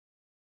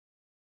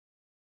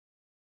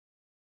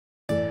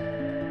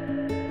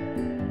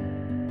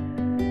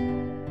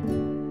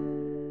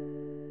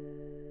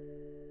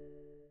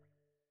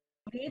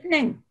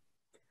Evening.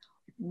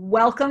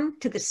 Welcome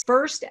to this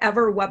first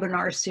ever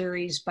webinar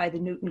series by the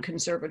Newton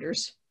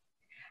Conservators.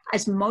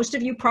 As most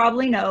of you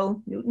probably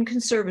know, Newton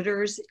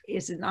Conservators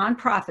is a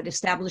nonprofit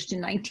established in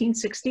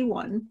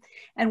 1961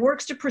 and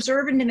works to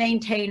preserve and to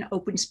maintain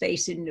open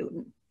space in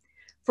Newton.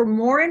 For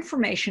more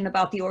information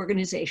about the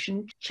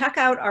organization, check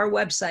out our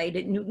website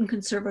at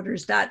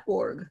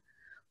newtonconservators.org.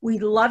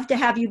 We'd love to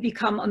have you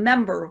become a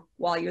member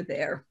while you're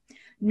there.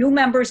 New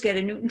members get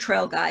a Newton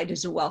Trail Guide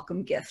as a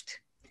welcome gift.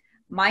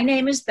 My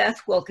name is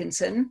Beth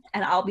Wilkinson,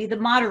 and I'll be the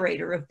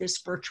moderator of this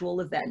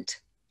virtual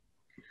event.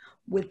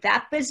 With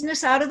that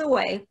business out of the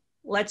way,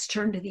 let's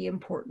turn to the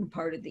important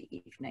part of the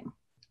evening.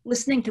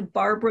 Listening to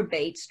Barbara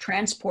Bates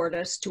transport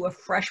us to a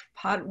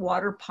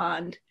freshwater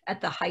pond at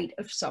the height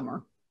of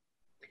summer.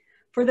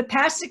 For the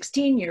past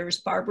 16 years,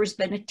 Barbara's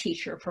been a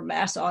teacher for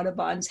Mass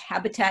Audubon's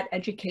Habitat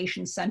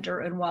Education Center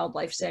and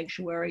Wildlife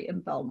Sanctuary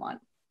in Belmont.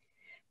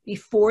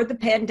 Before the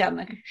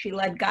pandemic, she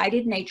led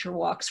guided nature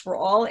walks for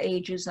all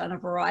ages on a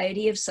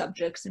variety of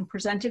subjects and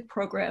presented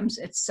programs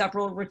at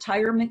several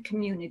retirement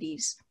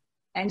communities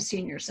and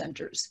senior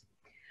centers.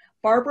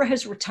 Barbara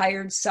has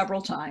retired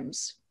several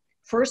times,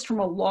 first from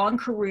a long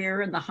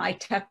career in the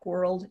high-tech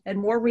world, and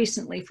more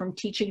recently from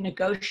teaching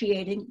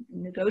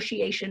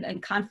negotiation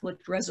and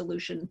conflict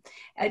resolution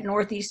at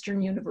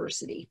Northeastern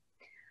University.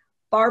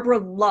 Barbara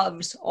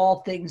loves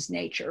all things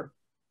nature.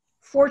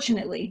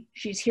 Fortunately,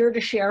 she's here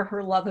to share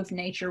her love of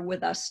nature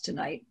with us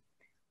tonight.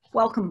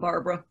 Welcome,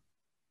 Barbara.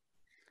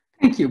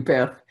 Thank you,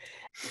 Beth.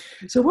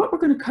 So what we're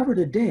going to cover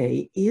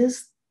today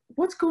is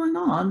what's going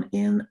on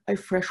in a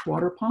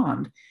freshwater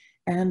pond.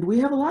 And we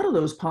have a lot of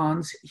those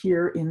ponds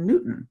here in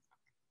Newton.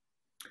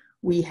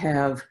 We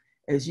have,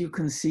 as you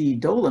can see,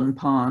 Dolan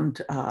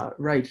Pond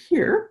right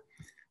here.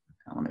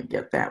 Let me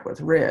get that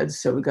with red.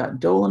 So we got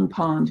Dolan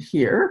Pond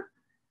here.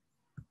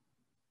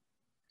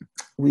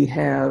 We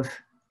have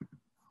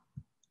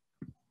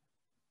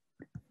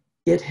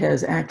It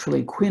has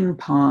actually Quinn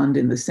Pond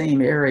in the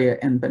same area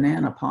and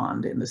Banana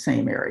Pond in the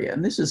same area.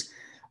 And this is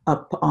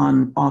up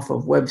off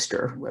of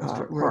Webster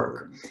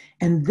Park.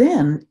 And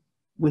then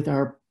with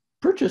our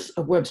purchase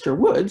of Webster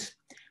Woods,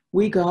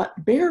 we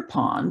got Bear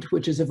Pond,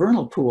 which is a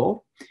vernal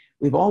pool.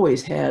 We've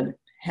always had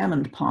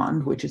Hammond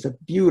Pond, which is a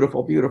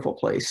beautiful, beautiful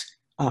place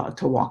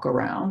to walk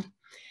around.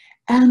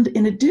 And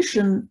in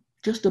addition,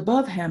 just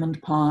above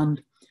Hammond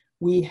Pond,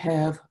 we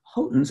have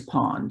Houghton's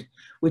Pond,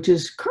 which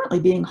is currently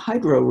being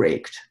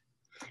hydro-raked.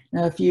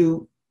 Now, if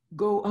you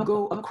go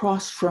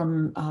across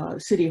from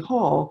City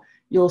Hall,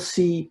 you'll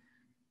see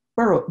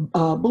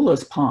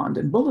Bulla's Pond.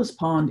 And Bulla's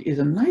Pond is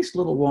a nice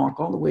little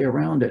walk all the way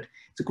around it.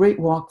 It's a great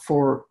walk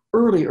for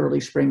early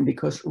spring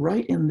because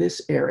right in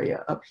this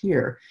area up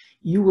here,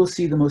 you will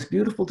see the most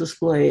beautiful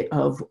display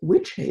of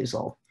witch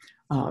hazel,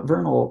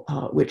 vernal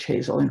witch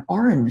hazel, in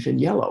orange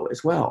and yellow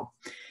as well.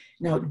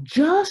 Now,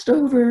 just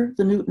over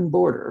the Newton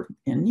border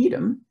in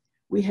Needham,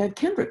 we have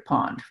Kendrick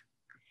Pond,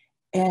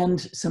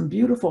 and some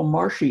beautiful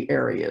marshy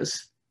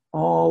areas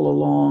all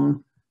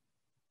along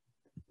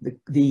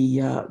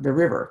the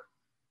river.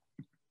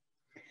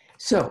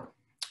 So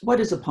what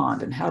is a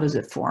pond and how does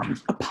it form?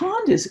 A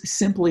pond is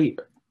simply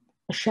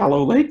a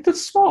shallow lake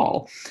that's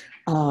small.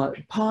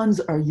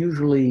 Ponds are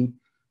usually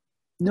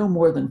no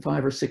more than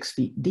 5 or 6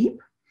 feet deep.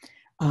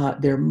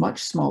 They're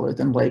much smaller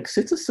than lakes.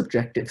 It's a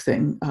subjective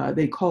thing.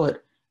 They call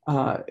it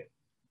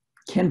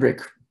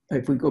Kendrick.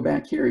 If we go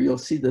back here, you'll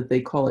see that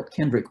they call it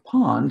Kendrick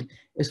Pond.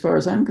 As far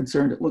as I'm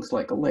concerned, it looks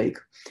like a lake,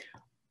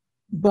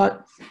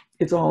 but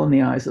it's all in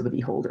the eyes of the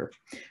beholder.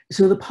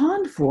 So the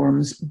pond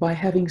forms by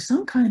having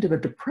some kind of a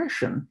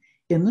depression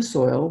in the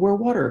soil where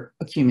water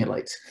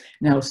accumulates.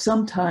 Now,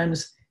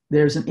 sometimes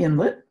there's an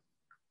inlet,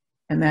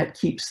 and that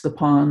keeps the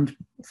pond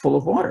full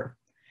of water.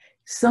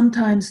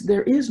 Sometimes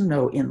there is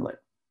no inlet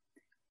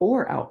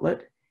or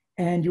outlet,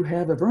 and you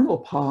have a vernal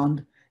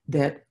pond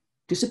that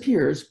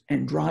disappears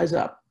and dries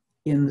up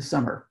in the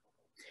summer.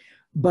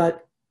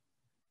 But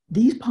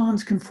these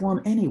ponds can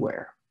form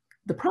anywhere.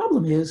 The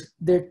problem is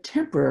they're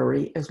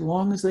temporary as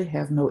long as they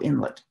have no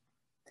inlet.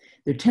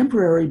 They're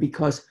temporary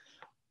because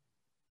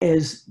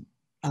as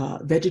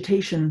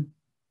vegetation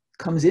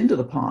comes into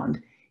the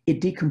pond,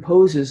 it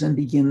decomposes and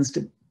begins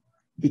to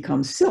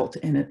become silt,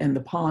 and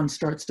the pond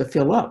starts to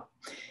fill up.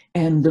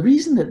 And the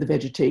reason that the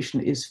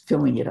vegetation is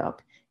filling it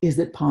up is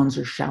that ponds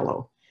are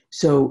shallow.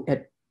 So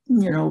at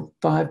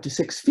 5 to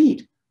 6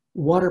 feet,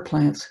 water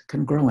plants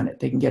can grow in it.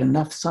 They can get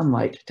enough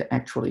sunlight to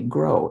actually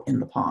grow in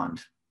the pond.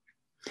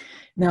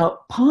 Now,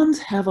 ponds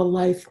have a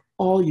life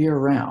all year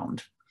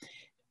round.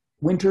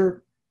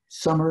 Winter,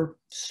 summer,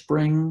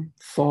 spring,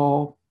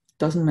 fall,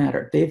 doesn't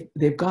matter.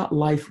 They've got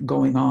life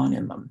going on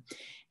in them.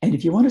 And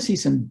if you want to see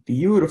some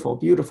beautiful,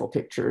 beautiful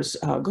pictures,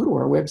 go to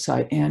our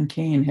website. Ann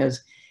Kane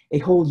has a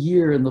whole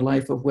year in the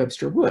life of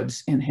Webster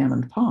Woods in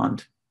Hammond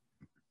Pond.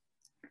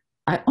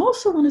 I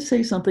also want to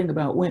say something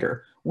about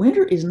winter.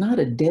 Winter is not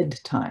a dead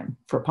time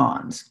for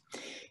ponds.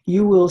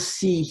 You will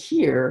see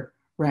here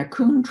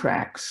raccoon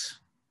tracks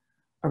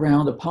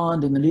around a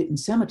pond in the Newton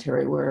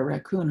Cemetery where a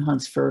raccoon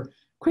hunts for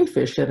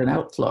crayfish at an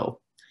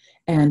outflow.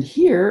 And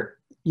here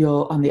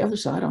you'll, on the other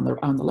side, on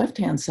the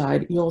left-hand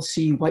side, you'll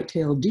see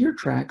white-tailed deer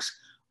tracks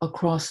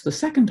across the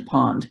second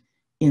pond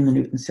in the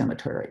Newton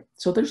Cemetery.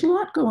 So there's a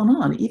lot going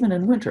on, even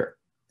in winter.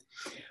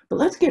 But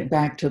let's get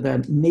back to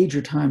the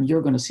major time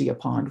you're going to see a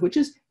pond, which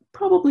is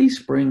probably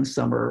spring,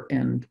 summer,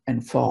 and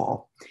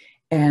fall.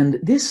 And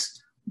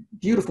this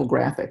beautiful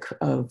graphic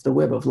of the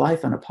web of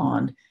life in a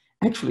pond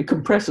actually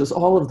compresses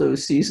all of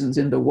those seasons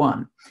into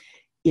one.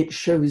 It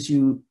shows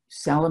you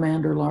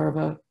salamander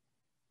larvae,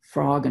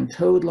 frog and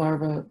toad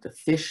larvae, the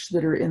fish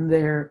that are in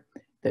there,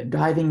 the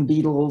diving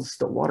beetles,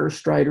 the water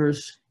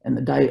striders, and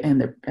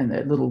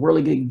the little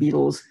whirligig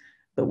beetles,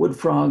 the wood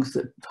frogs,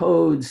 the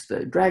toads,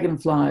 the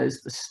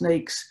dragonflies, the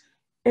snakes,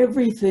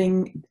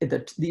 everything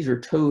that, these are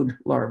toad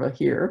larvae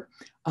here,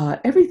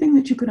 everything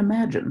that you can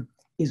imagine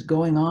is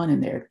going on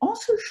in there. It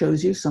also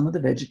shows you some of the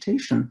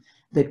vegetation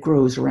that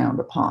grows around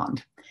a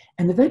pond.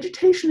 And the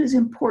vegetation is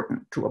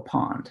important to a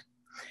pond.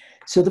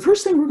 So the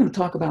first thing we're going to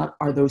talk about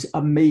are those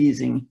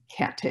amazing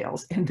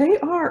cattails, and they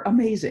are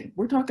amazing.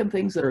 We're talking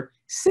things that are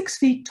 6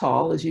 feet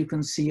tall, as you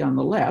can see on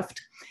the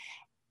left,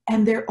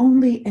 and they're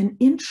only an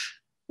inch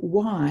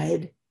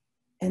wide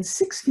and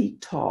 6 feet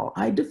tall.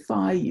 I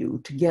defy you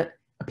to get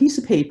a piece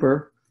of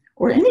paper,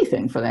 or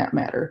anything for that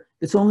matter,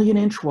 that's only an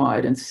inch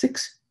wide and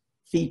 6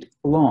 feet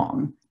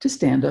long to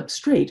stand up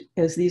straight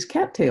as these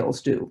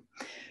cattails do.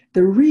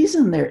 The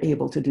reason they're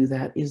able to do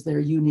that is their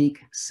unique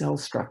cell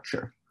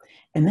structure.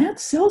 And that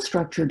cell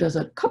structure does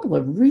a couple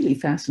of really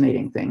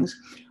fascinating things.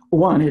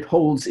 One, it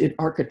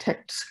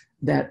architects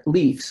that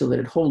leaf so that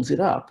it holds it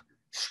up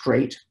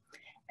straight.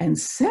 And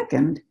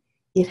second,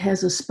 it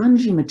has a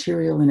spongy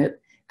material in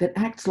it that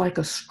acts like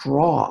a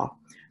straw,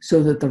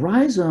 so that the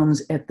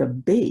rhizomes at the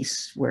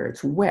base, where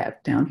it's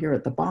wet, down here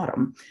at the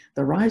bottom,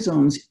 the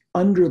rhizomes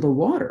under the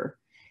water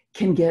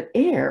can get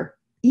air,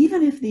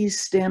 even if these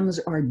stems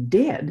are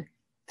dead,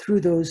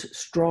 through those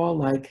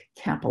straw-like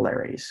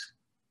capillaries.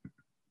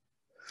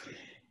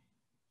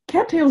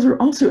 Cattails are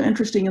also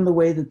interesting in the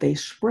way that they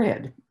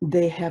spread.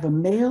 They have a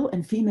male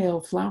and female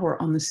flower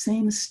on the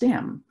same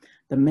stem.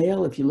 The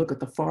male, if you look at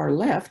the far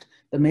left,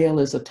 the male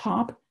is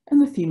atop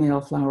and the female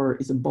flower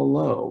is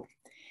below.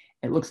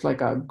 It looks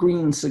like a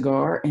green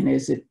cigar, and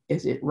as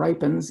it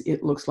ripens,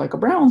 it looks like a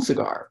brown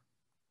cigar.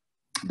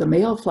 The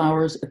male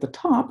flowers at the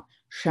top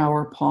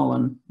shower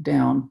pollen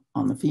down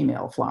on the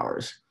female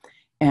flowers,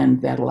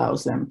 and that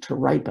allows them to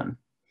ripen.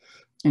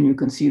 And you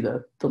can see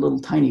the little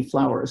tiny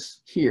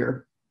flowers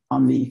here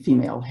on the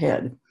female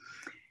head.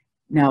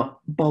 Now,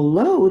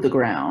 below the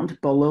ground,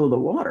 below the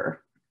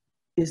water,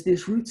 is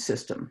this root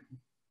system.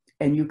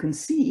 And you can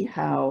see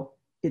how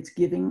it's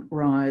giving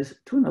rise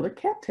to another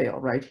cattail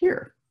right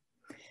here.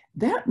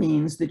 That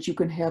means that you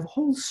can have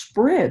whole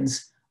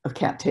spreads of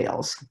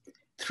cattails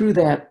through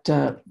that,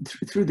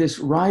 through this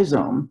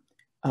rhizome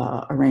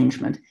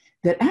arrangement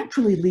that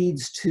actually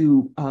leads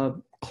to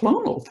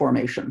clonal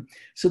formation,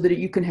 so that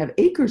you can have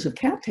acres of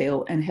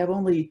cattail and have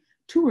only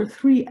 2 or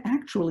 3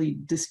 actually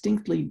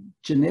distinctly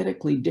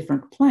genetically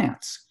different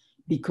plants,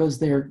 because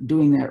they're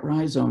doing that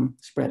rhizome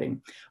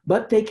spreading.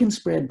 But they can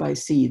spread by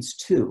seeds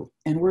too.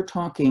 And we're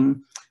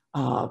talking,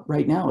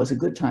 right now is a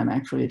good time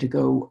actually to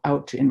go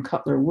out in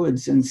Cutler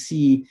Woods and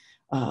see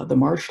the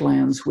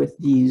marshlands with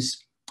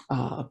these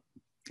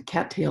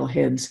cattail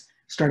heads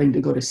starting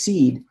to go to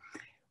seed.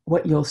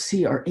 What you'll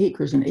see are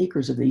acres and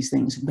acres of these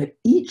things, but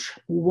each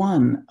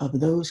one of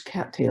those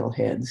cattail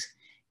heads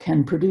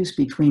can produce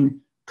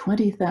between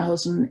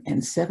 20,000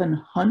 and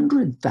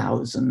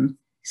 700,000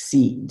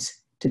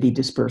 seeds to be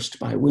dispersed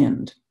by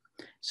wind.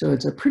 So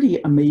it's a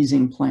pretty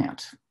amazing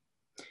plant.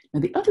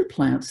 Now, the other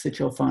plants that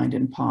you'll find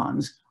in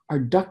ponds are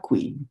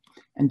duckweed.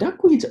 And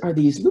duckweeds are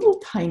these little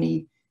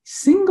tiny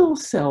single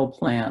cell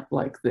plant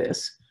like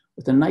this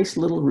with a nice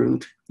little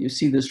root. You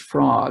see this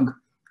frog,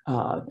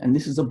 and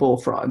this is a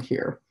bullfrog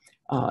here,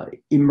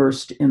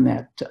 immersed in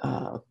that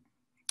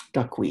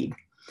duckweed.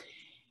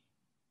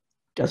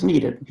 Doesn't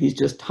eat it, he's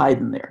just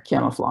hiding there,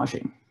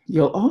 camouflaging.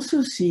 You'll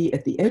also see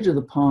at the edge of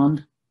the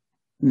pond,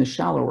 in the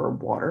shallower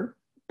water,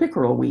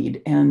 pickerel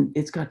weed, and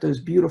it's got those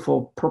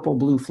beautiful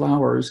purple-blue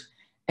flowers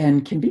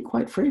and can be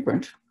quite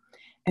fragrant.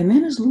 And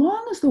then as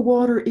long as the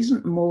water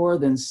isn't more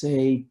than,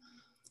 say,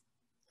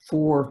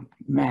 4,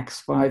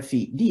 max 5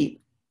 feet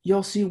deep,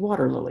 you'll see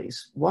water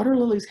lilies. Water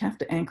lilies have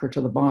to anchor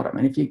to the bottom,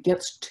 and if it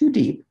gets too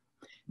deep,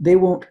 they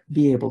won't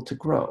be able to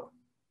grow.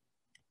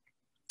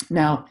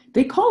 Now,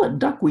 they call it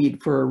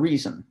duckweed for a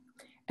reason,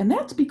 and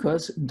that's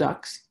because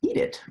ducks eat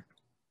it.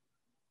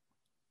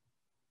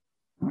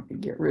 Let me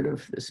get rid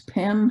of this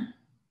pen,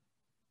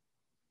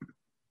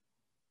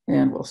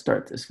 and we'll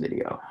start this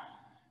video.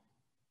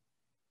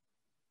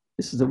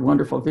 This is a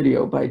wonderful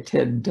video by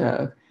Ted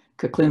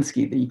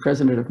Kuklinski, the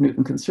president of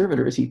Newton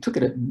Conservators. He took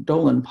it at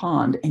Dolan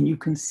Pond, and you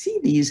can see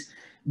these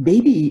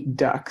baby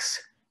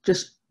ducks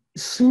just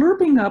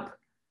slurping up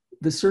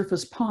the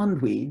surface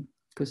pondweed,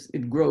 because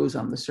it grows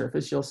on the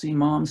surface. You'll see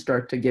Mom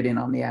start to get in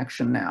on the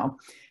action now,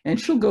 and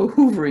she'll go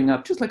hoovering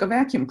up just like a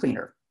vacuum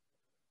cleaner.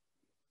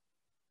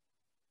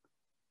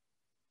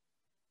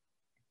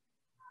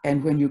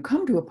 And when you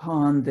come to a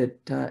pond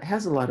that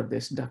has a lot of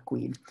this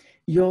duckweed,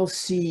 you'll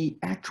see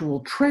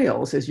actual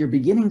trails, as you're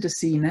beginning to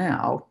see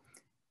now,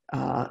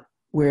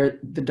 where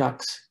the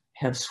ducks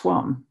have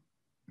swum.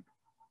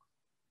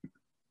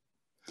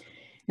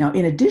 Now,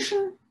 in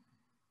addition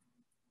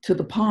to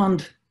the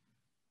pond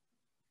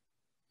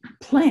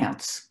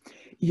plants,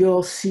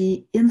 you'll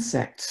see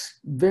insects,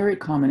 very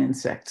common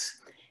insects.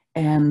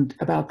 And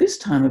about this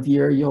time of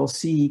year, you'll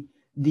see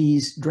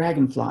these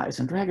dragonflies,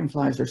 and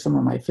dragonflies are some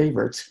of my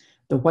favorites.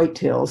 The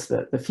whitetails,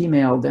 the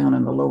female down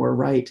in the lower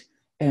right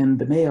and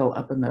the male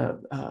up in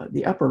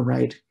the upper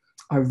right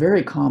are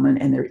very common,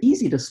 and they're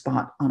easy to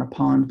spot on a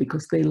pond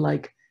because they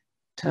like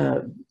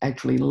to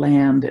actually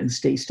land and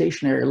stay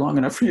stationary long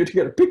enough for you to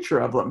get a picture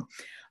of them.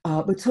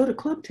 But so do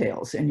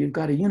clubtails, and you've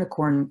got a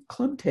unicorn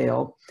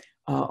clubtail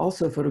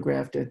also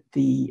photographed at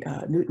the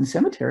Newton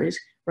cemeteries,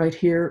 right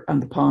here on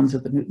the ponds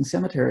of the Newton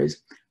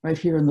cemeteries, right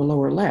here in the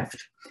lower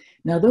left.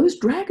 Now those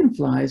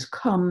dragonflies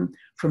come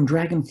from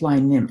dragonfly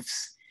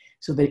nymphs.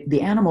 So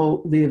the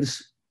animal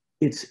lives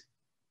its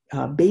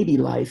baby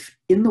life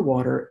in the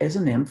water as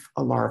a nymph,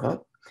 a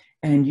larva,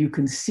 and you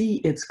can see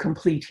it's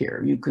complete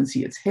here. You can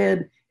see its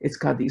head, it's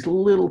got these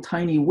little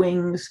tiny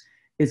wings,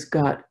 it's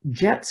got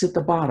jets at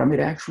the bottom, it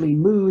actually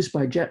moves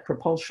by jet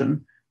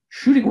propulsion,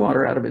 shooting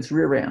water out of its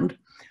rear end,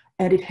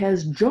 and it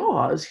has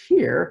jaws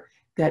here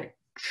that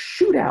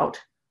shoot out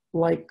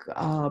like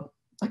a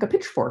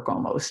pitchfork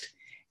almost,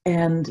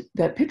 and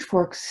that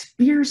pitchfork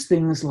spears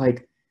things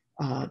like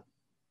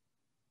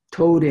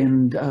toad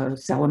and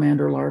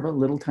salamander larvae,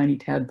 little tiny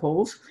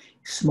tadpoles,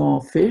 small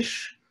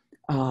fish,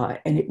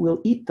 and it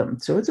will eat them.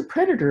 So it's a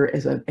predator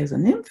as a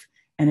nymph,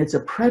 and it's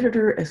a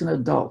predator as an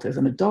adult. As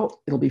an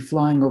adult, it'll be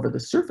flying over the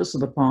surface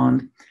of the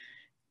pond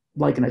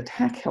like an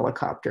attack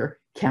helicopter,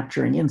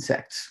 capturing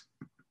insects.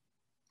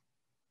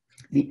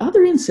 The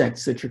other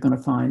insects that you're going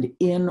to find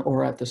in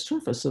or at the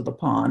surface of the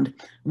pond,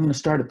 I'm going to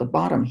start at the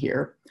bottom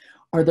here,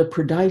 are the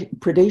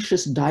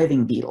predaceous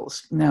diving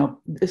beetles. Now,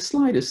 this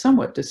slide is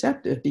somewhat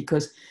deceptive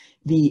because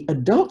the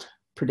adult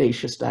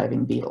predaceous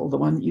diving beetle, the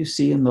one you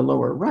see in the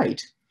lower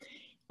right,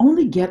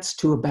 only gets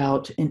to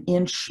about an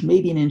inch,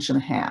 maybe an inch and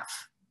a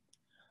half.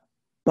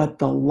 But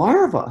the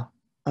larva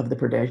of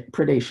the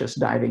predaceous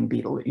diving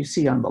beetle that you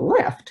see on the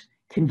left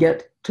can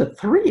get to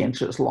 3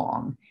 inches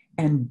long.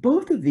 And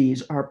both of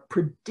these are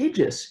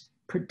prodigious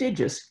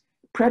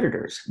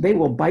predators. They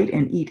will bite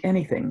and eat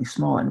anything,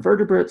 small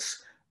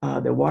invertebrates,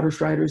 the water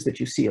striders that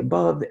you see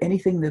above,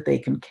 anything that they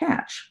can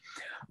catch.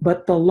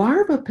 But the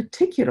larva,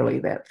 particularly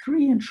that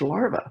 3-inch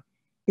larva,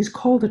 is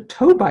called a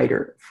toe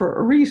biter for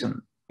a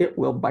reason. It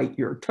will bite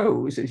your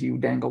toes as you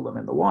dangle them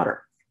in the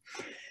water.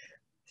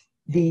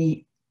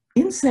 The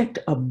insect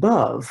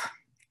above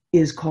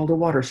is called a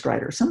water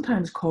strider,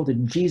 sometimes called a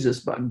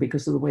Jesus bug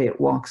because of the way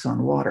it walks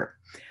on water.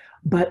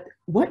 But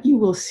what you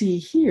will see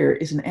here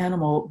is an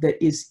animal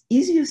that is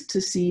easiest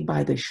to see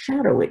by the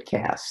shadow it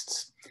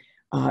casts,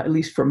 at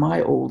least for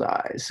my old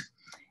eyes.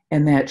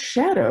 And that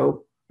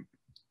shadow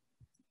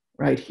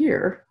right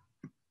here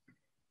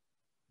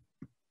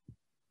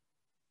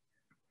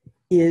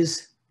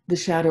is the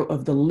shadow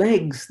of the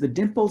legs, the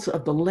dimples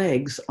of the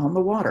legs on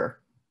the water.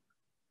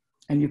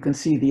 And you can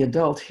see the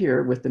adult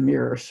here with the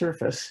mirror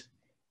surface,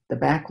 the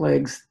back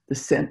legs,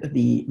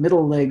 the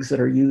middle legs that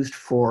are used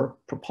for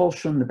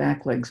propulsion, the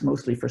back legs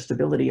mostly for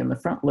stability, and the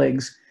front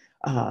legs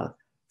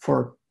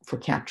for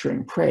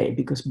capturing prey,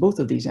 because both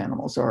of these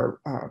animals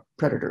are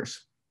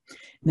predators.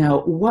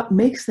 Now, what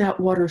makes that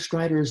water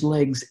strider's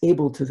legs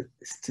able to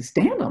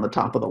stand on the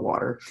top of the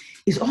water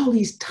is all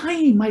these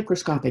tiny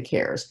microscopic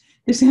hairs.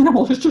 This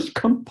animal is just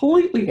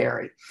completely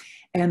hairy.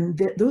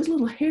 And those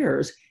little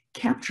hairs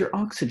capture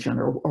oxygen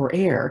or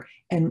air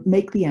and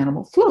make the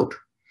animal float.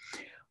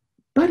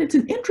 But it's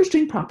an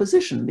interesting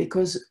proposition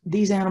because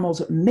these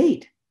animals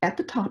mate at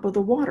the top of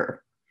the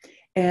water.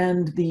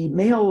 And the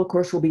male, of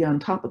course, will be on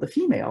top of the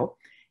female.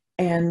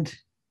 And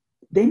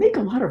they make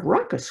a lot of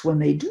ruckus when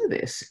they do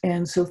this.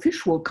 And so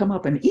fish will come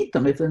up and eat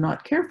them if they're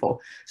not careful.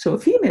 So a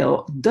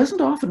female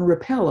doesn't often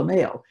repel a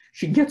male.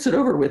 She gets it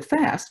over with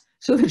fast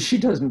so that she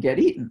doesn't get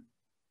eaten.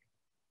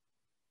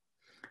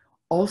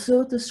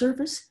 Also at the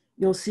surface,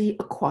 you'll see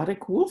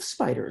aquatic wolf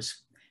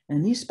spiders.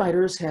 And these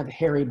spiders have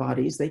hairy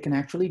bodies. They can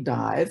actually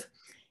dive.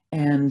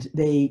 And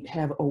they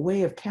have a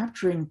way of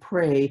capturing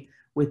prey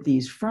with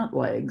these front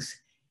legs,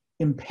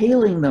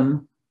 impaling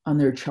them on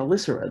their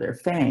chelicera, their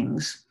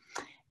fangs,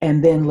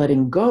 and then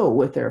letting go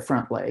with their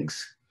front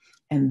legs.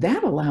 And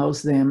that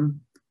allows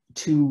them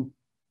to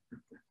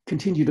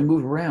continue to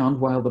move around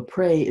while the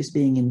prey is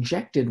being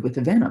injected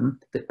with venom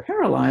that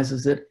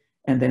paralyzes it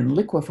and then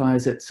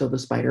liquefies it so the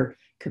spider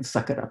can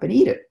suck it up and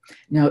eat it.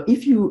 Now,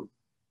 if you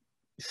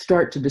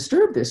start to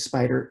disturb this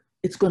spider,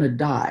 it's going to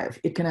dive.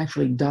 It can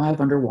actually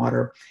dive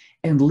underwater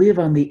and live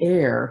on the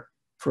air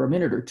for a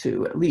minute or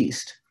two at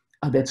least,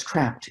 that's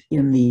trapped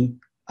in the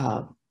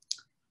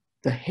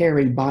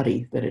hairy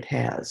body that it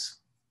has.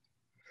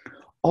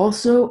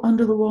 Also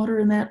under the water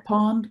in that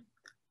pond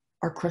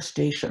are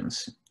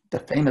crustaceans, the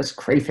famous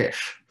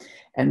crayfish.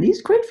 And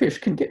these crayfish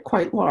can get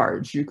quite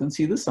large. You can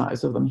see the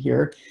size of them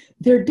here.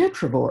 They're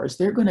detrivores.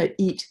 They're going to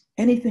eat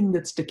anything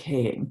that's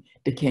decaying,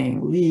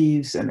 decaying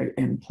leaves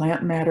and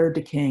plant matter,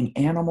 decaying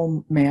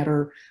animal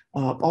matter.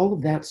 All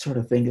of that sort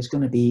of thing is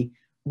going to be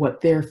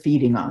what they're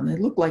feeding on. They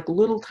look like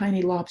little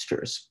tiny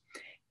lobsters.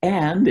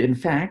 And in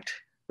fact,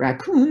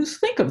 raccoons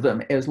think of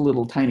them as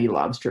little tiny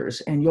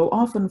lobsters. And you'll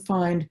often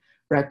find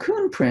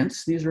raccoon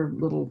prints. These are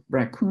little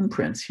raccoon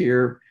prints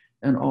here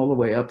and all the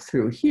way up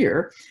through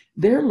here.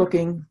 They're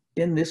looking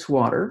in this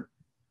water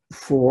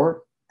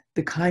for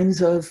the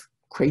kinds of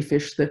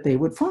crayfish that they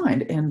would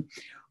find. And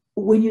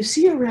when you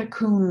see a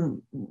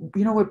raccoon,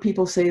 you know what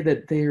people say,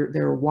 that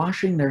they're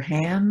washing their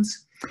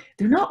hands?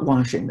 They're not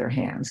washing their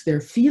hands.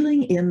 They're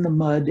feeling in the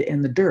mud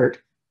and the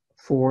dirt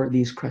for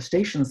these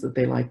crustaceans that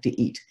they like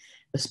to eat,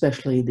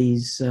 especially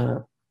these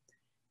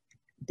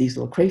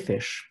little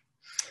crayfish.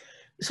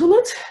 So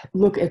let's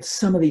look at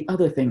some of the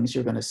other things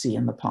you're going to see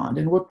in the pond.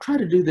 And we'll try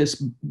to do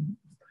this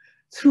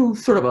through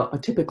sort of a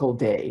typical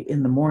day.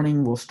 In the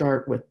morning, we'll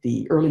start with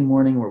the early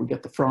morning where we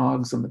get the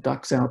frogs and the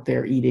ducks out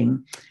there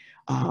eating.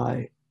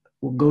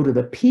 We'll go to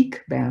the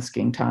peak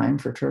basking time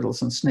for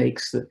turtles and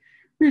snakes that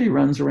really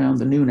runs around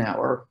the noon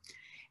hour.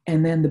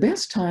 And then the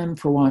best time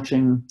for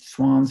watching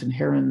swans and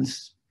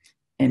herons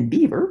and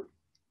beaver,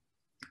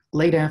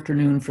 late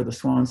afternoon for the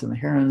swans and the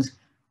herons,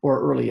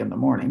 or early in the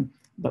morning,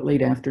 but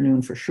late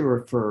afternoon for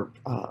sure for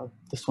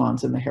the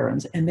swans and the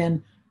herons. And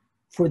then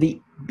for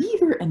the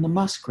beaver and the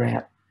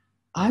muskrat,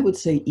 I would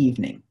say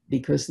evening,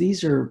 because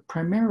these are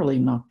primarily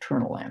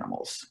nocturnal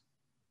animals.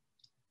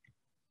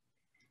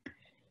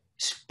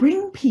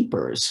 Spring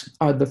peepers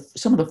are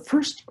some of the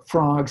first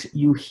frogs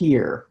you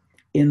hear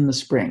in the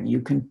spring.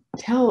 You can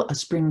tell a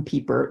spring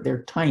peeper,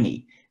 they're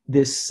tiny.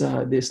 This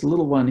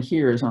little one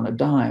here is on a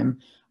dime,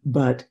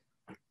 but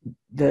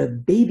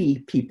the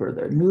baby peeper,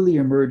 the newly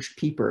emerged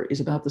peeper, is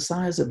about the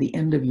size of the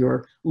end of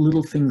your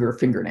little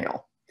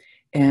fingernail.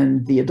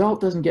 And the adult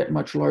doesn't get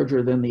much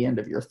larger than the end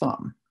of your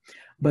thumb.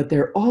 But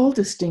they're all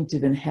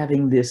distinctive in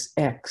having this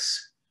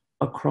X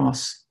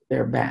across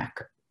their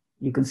back.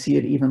 You can see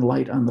it even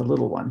light on the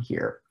little one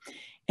here.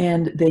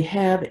 And they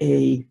have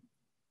a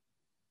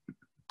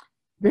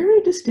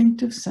very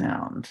distinctive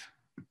sound.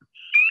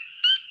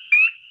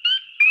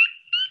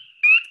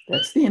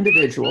 That's the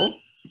individual.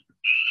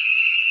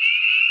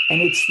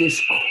 And it's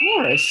this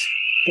chorus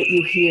that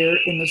you hear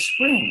in the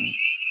spring.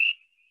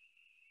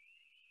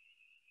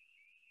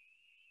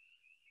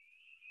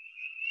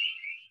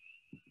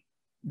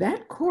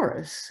 That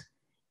chorus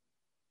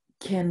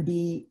can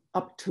be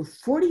up to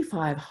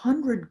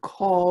 4,500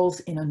 calls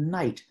in a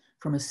night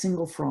from a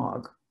single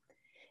frog.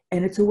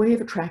 And it's a way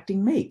of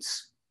attracting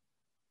mates.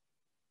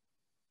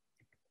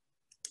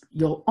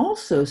 You'll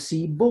also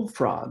see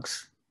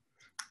bullfrogs.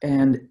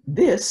 And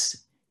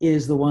this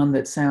is the one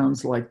that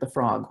sounds like the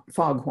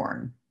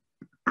foghorn.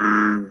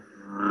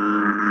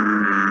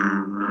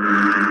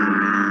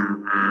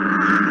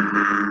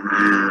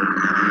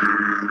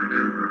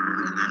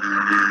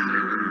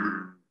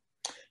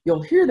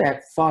 You'll hear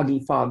that foggy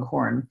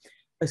foghorn,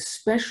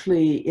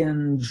 especially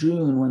in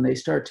June when they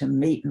start to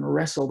mate and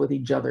wrestle with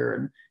each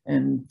other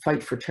and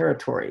fight for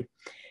territory.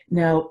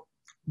 Now,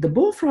 the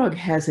bullfrog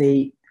has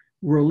a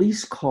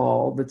release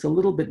call that's a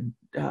little bit,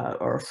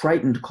 or a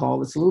frightened call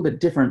that's a little bit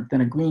different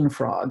than a green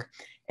frog,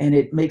 and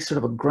it makes sort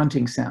of a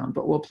grunting sound,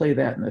 but we'll play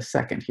that in a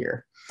second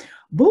here.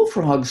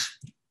 Bullfrogs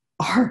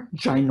are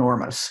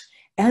ginormous,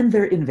 and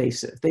they're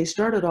invasive. They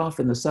started off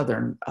in the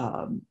southern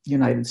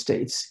United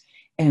States,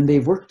 and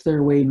they've worked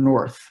their way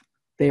north.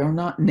 They are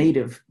not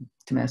native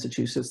to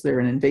Massachusetts.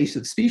 They're an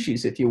invasive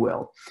species, if you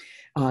will.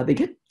 They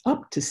get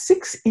up to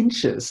 6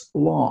 inches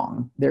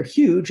long. They're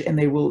huge, and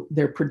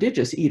they're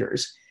prodigious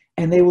eaters,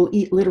 and they will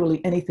eat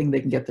literally anything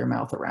they can get their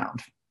mouth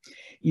around.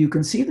 You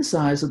can see the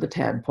size of the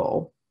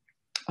tadpole.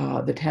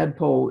 The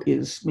tadpole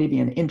is maybe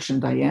 1 inch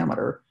in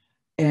diameter,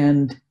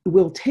 and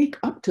will take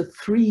up to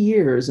 3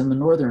 years in the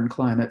northern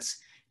climates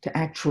to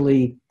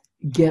actually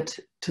get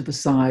to the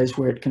size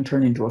where it can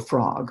turn into a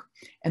frog.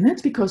 And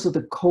that's because of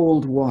the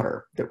cold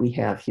water that we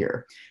have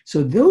here.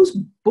 So those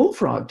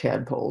bullfrog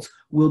tadpoles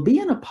will be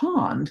in a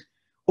pond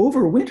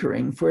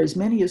overwintering for as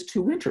many as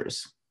 2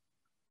 winters,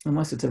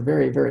 unless it's a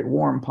very, very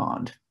warm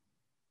pond.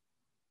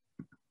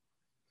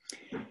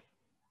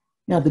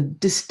 Now, the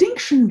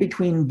distinction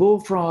between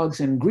bullfrogs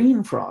and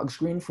green frogs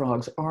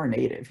are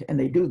native, and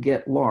they do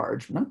get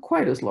large, not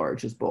quite as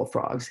large as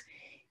bullfrogs,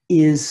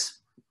 is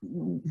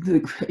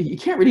you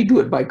can't really do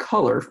it by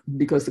color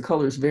because the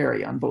colors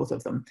vary on both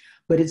of them,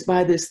 but it's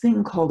by this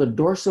thing called a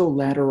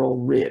dorsolateral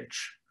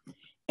ridge.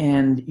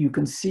 And you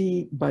can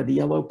see by the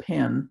yellow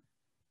pen,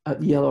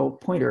 the yellow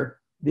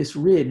pointer, this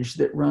ridge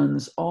that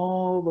runs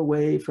all the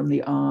way from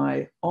the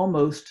eye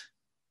almost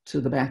to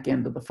the back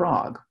end of the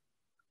frog,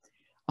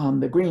 on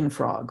the green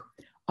frog.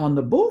 On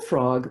the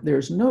bullfrog,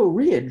 there's no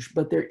ridge,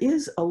 but there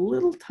is a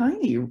little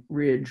tiny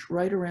ridge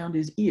right around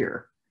his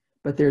ear,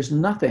 but there's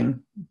nothing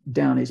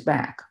down his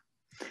back.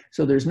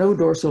 So there's no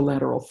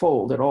dorsolateral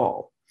fold at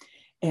all.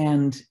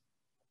 And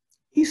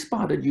he's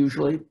spotted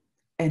usually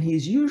and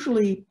he's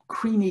usually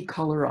creamy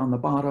color on the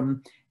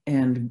bottom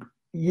and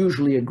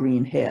usually a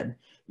green head.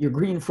 Your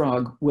green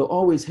frog will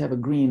always have a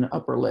green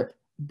upper lip,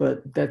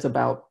 but that's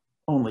about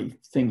only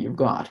thing you've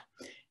got.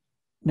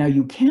 Now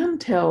you can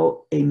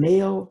tell a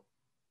male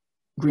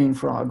green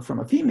frog from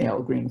a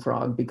female green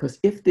frog, because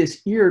if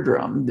this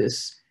eardrum,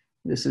 this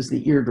is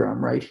the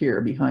eardrum right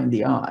here behind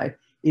the eye,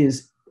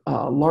 is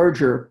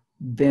larger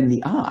than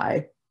the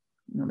eye.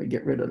 Let me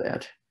get rid of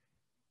that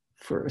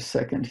for a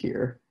second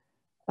here.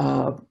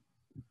 I'll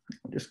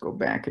just go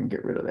back and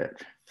get rid of that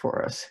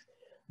for us.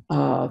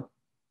 I'm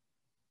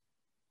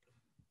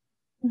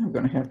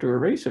going to have to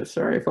erase it.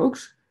 Sorry,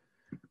 folks.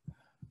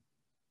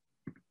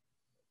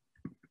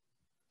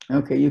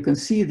 Okay, you can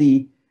see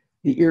the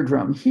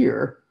eardrum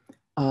here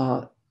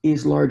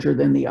is larger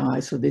than the eye.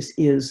 So this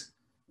is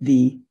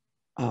the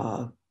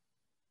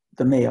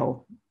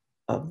male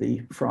of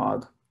the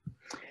frog.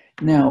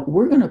 Now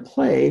we're going to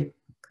play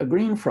a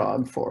green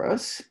frog for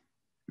us.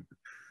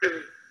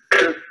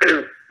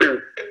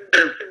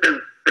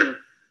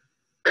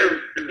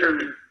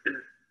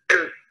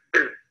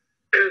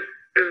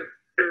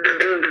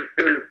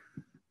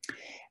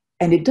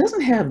 And it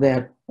doesn't have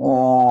that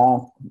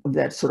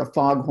that sort of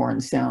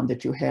foghorn sound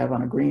that you have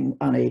on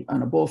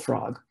a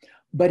bullfrog,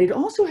 but it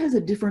also has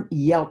a different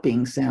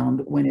yelping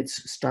sound when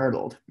it's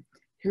startled.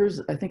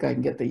 I think I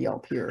can get the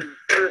yelp here.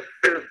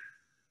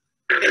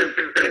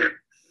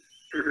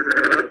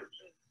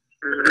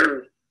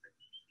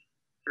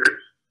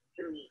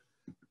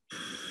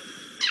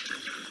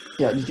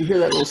 Yeah, did you hear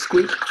that little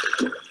squeak?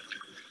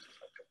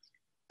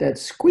 That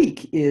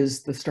squeak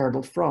is the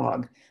startled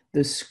frog.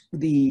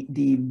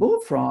 The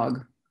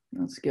bullfrog,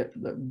 let's get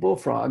the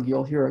bullfrog,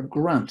 you'll hear a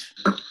grunt.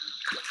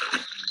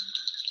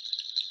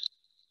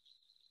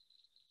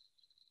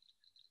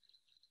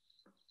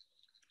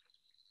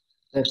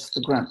 That's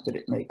the grunt that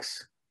it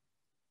makes.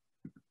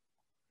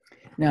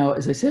 Now,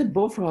 as I said,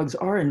 bullfrogs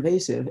are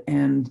invasive,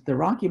 and the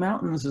Rocky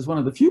Mountains is one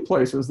of the few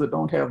places that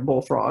don't have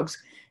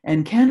bullfrogs.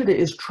 And California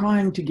is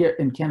trying to get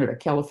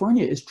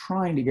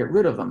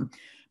rid of them,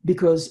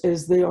 because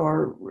as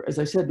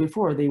I said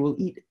before, they will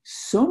eat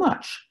so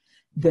much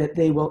that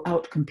they will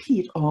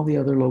outcompete all the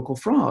other local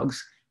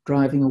frogs,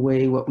 driving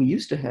away what we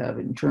used to have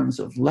in terms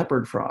of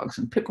leopard frogs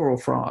and pickerel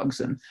frogs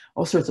and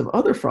all sorts of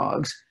other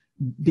frogs,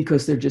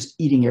 because they're just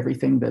eating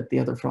everything that the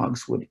other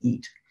frogs would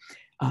eat.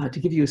 To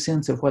give you a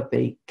sense of what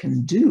they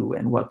can do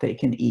and what they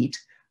can eat,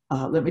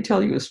 let me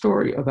tell you a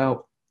story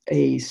about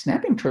a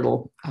snapping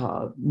turtle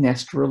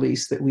nest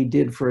release that we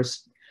did for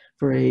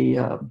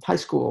a high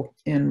school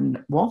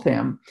in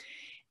Waltham.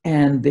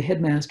 And the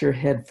headmaster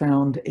had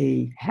found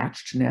a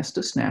hatched nest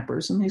of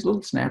snappers, and these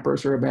little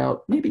snappers are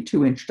about maybe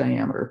 2-inch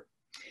diameter.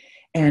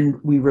 And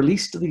we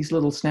released these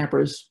little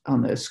snappers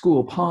on the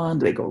school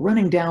pond. They go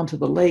running down to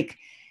the lake,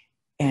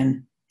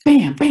 and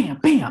bam, bam,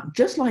 bam,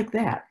 just like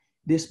that,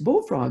 this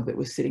bullfrog that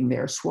was sitting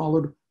there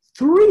swallowed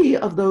 3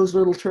 of those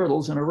little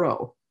turtles in a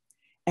row.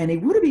 And he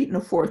would have eaten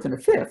a 4th and a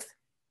 5th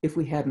if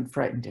we hadn't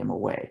frightened him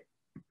away.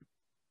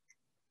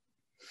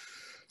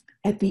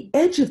 At the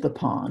edge of the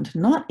pond,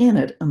 not in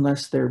it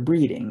unless they're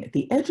breeding, at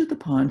the edge of the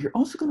pond, you're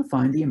also going to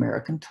find the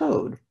American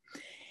toad.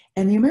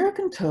 And the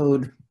American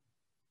toad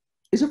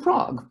is a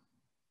frog.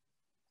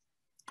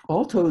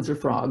 All toads are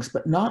frogs,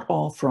 but not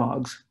all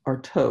frogs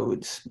are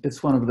toads.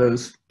 It's one of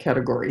those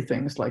category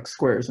things like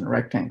squares and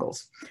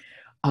rectangles.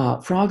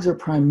 Frogs are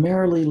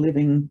primarily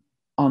living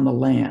on the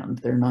land.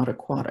 They're not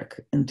aquatic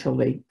until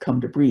they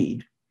come to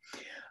breed.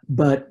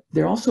 But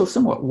they're also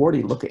somewhat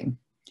warty looking.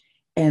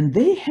 And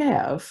they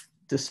have,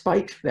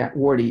 despite that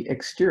warty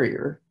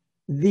exterior,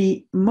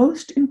 the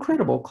most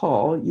incredible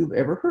call you've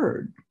ever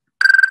heard.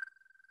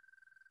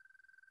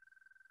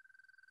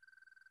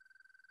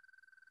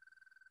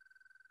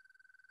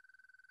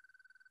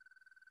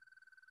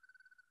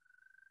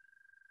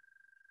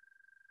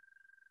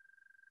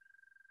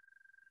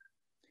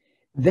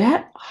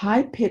 That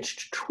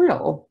high-pitched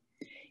trill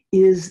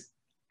is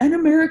an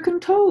American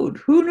toad.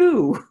 Who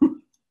knew?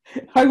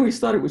 I always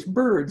thought it was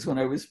birds when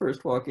I was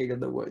first walking in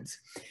the woods.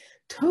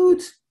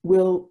 Toads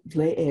will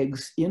lay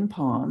eggs in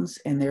ponds,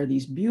 and there are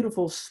these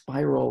beautiful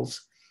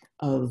spirals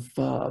of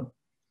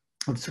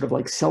sort of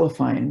like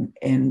cellophane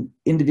and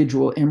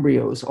individual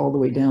embryos all the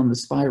way down the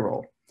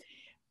spiral.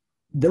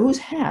 Those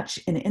hatch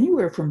in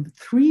anywhere from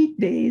 3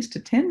 days to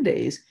 10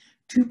 days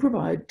to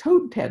provide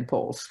toad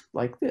tadpoles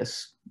like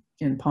this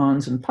in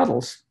ponds and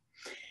puddles.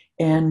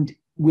 And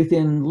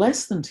within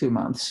less than 2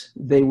 months,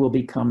 they will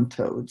become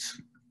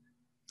toads.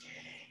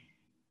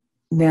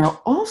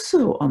 Now,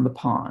 also on the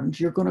pond,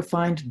 you're going to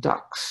find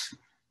ducks.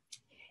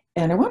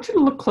 And I want you to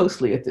look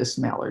closely at this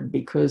mallard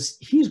because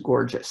he's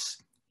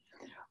gorgeous.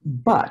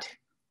 But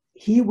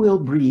he will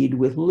breed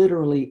with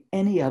literally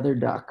any other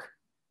duck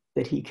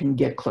that he can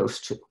get close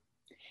to.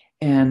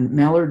 And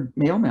male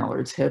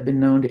mallards have been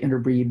known to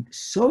interbreed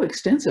so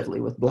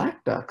extensively with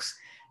black ducks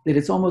that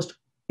it's almost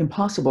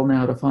impossible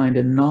now to find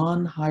a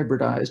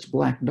non-hybridized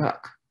black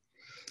duck.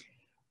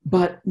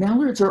 But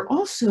mallards are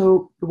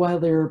also, while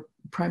they're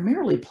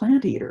primarily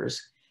plant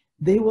eaters,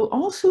 they will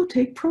also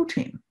take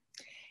protein.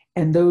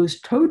 And those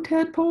toad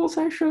tadpoles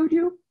I showed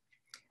you,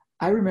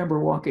 I remember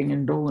walking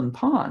in Dolan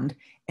Pond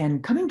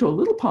and coming to a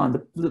little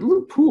pond, the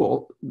little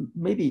pool,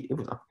 maybe it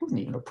wasn't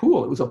even a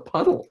pool, it was a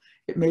puddle.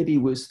 It maybe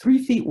was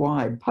 3 feet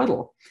wide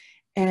puddle.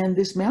 And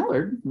this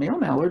mallard, male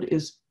mallard,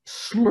 is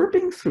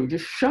slurping through,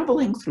 just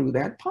shoveling through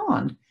that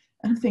pond.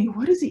 And I'm thinking,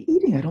 what is he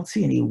eating? I don't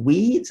see any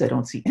weeds. I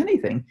don't see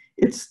anything.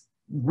 It's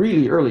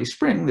really early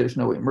spring. There's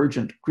no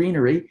emergent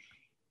greenery.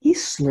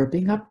 He's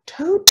slurping up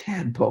toad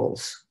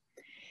tadpoles,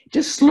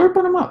 just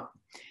slurping them up.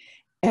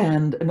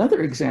 And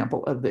another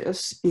example of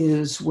this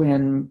is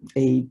when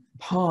a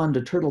pond,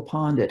 a turtle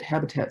pond at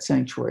Habitat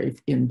Sanctuary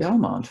in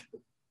Belmont,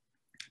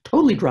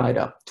 totally dried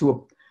up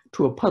to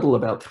a puddle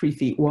about 3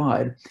 feet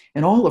wide,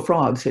 and all the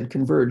frogs had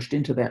converged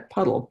into that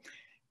puddle.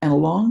 And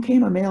along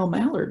came a male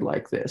mallard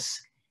like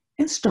this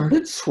and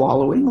started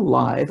swallowing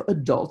live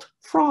adult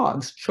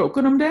frogs,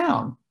 choking them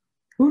down.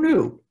 Who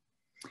knew?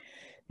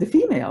 The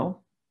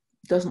female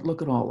doesn't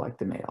look at all like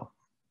the male.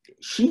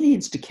 She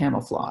needs to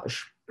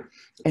camouflage.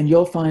 And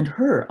you'll find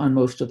her on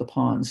most of the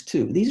ponds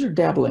too. These are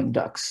dabbling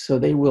ducks, so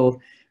they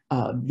will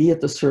be at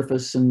the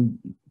surface and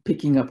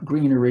picking up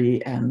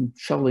greenery and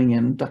shoveling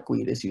in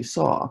duckweed, as you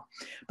saw.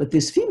 But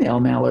this female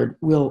mallard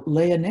will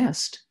lay a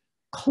nest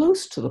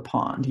close to the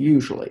pond,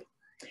 usually.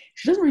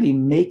 She doesn't really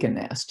make a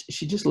nest.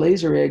 She just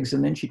lays her eggs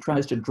and then she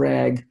tries to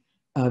drag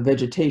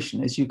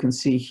vegetation. As you can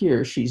see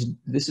here,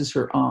 this is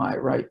her eye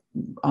right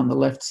on the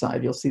left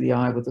side. You'll see the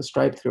eye with a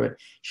stripe through it.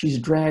 She's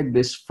dragged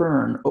this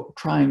fern,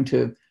 trying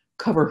to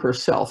cover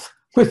herself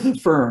with the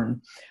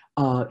fern.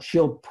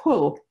 She'll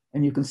pull,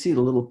 and you can see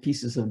the little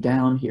pieces of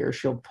down here.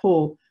 She'll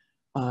pull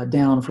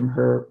down from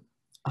her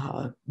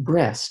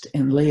breast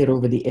and lay it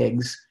over the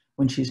eggs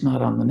when she's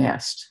not on the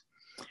nest.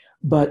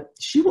 But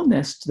she will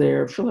nest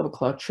there. She'll have a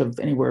clutch of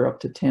anywhere up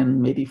to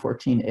 10, maybe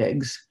 14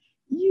 eggs,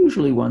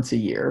 usually once a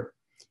year.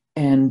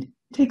 And it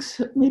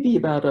takes maybe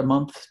about a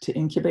month to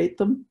incubate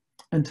them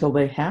until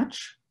they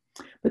hatch.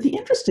 But the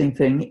interesting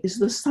thing is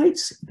the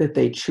sites that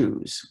they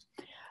choose.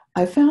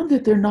 I found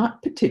that they're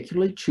not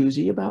particularly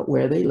choosy about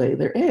where they lay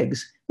their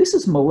eggs. This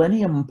is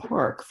Millennium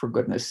Park, for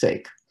goodness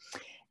sake.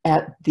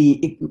 At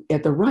the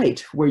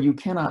right, where you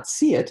cannot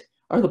see it,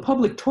 are the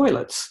public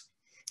toilets.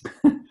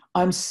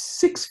 I'm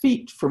 6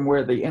 feet from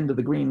where the end of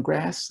the green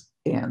grass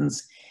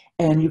ends,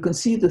 and you can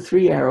see the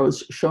 3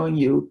 arrows showing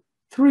you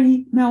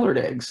 3 mallard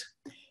eggs.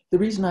 The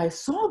reason I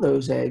saw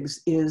those eggs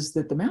is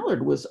that the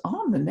mallard was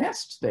on the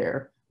nest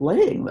there,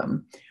 laying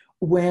them.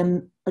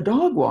 When a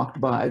dog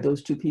walked by,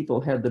 those 2 people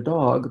had the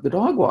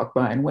dog walked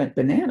by and went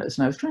bananas.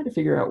 And I was trying to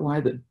figure out why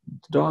the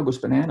dog was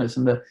bananas,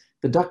 and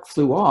the duck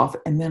flew off,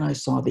 and then I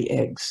saw the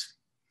eggs.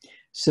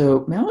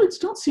 So mallards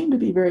don't seem to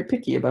be very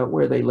picky about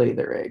where they lay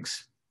their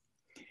eggs.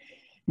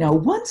 Now,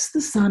 once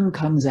the sun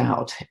comes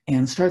out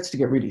and starts to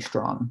get really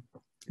strong,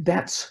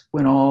 that's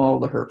when all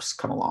the herps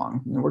come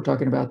along. And we're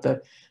talking about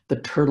the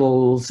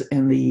turtles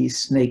and the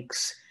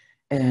snakes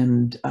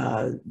and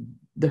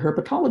the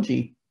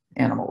herpetology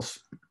animals.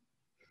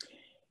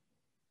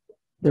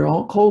 They're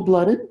all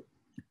cold-blooded.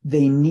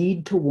 They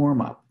need to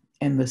warm up,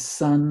 and the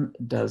sun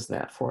does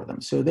that for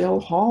them. So they'll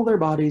haul their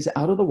bodies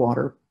out of the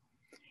water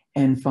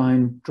and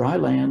find dry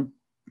land,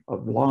 a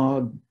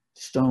log,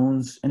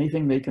 stones,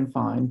 anything they can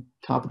find,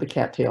 top of the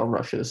cattail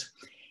rushes,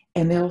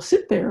 and they'll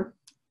sit there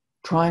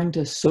trying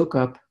to soak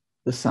up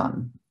the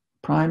sun.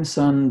 Prime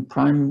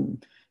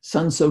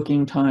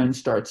sun-soaking time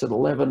starts at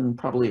 11,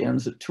 probably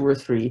ends at 2 or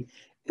 3.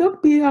 They'll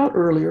be out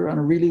earlier on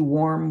a really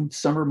warm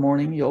summer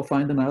morning. You'll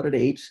find them out at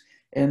 8.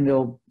 And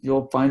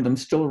you'll find them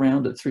still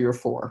around at 3 or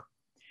 4.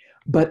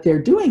 But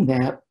they're doing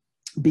that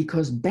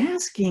because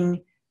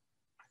basking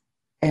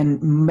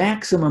and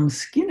maximum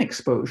skin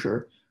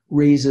exposure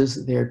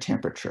raises their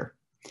temperature.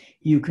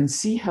 You can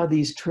see how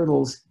these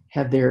turtles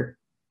have their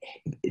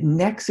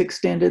necks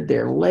extended,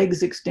 their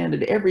legs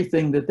extended,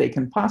 everything that they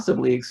can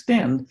possibly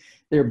extend.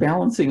 They're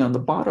balancing on the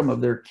bottom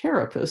of their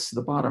carapace,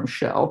 the bottom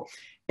shell,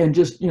 and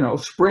just,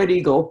 spread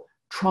eagle,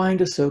 trying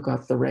to soak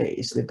up the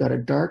rays. They've got a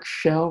dark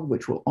shell,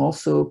 which will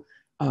also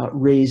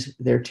raise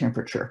their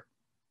temperature.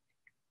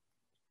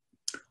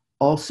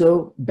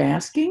 Also,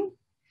 basking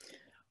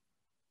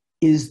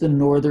is the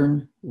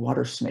northern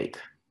water snake.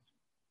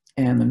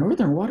 And the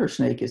northern water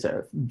snake is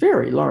a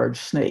very large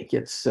snake.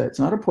 It's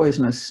not a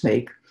poisonous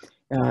snake.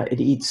 It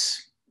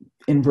eats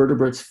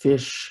invertebrates,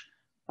 fish,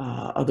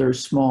 other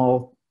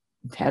small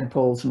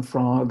tadpoles and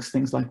frogs,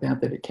 things like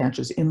that it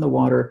catches in the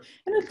water,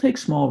 and it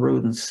takes small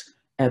rodents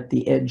at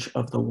the edge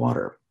of the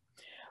water.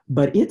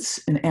 But it's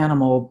an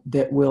animal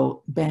that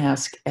will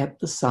bask at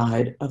the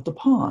side of the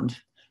pond.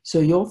 So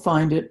you'll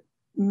find it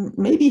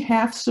maybe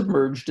half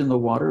submerged in the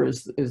water,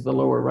 as the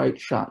lower right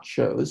shot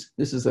shows.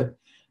 This is a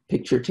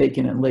picture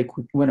taken in Lake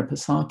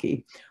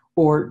Winnipesaukee,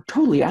 or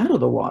totally out of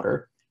the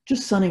water,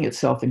 just sunning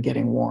itself and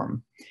getting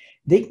warm.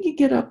 They can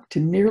get up to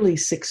nearly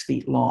 6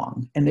 feet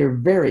long, and they're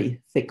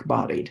very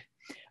thick-bodied,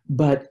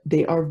 but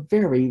they are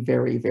very,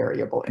 very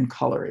variable in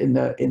color. In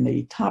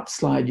the top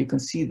slide, you can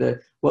see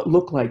what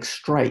look like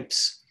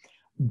stripes,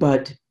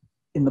 but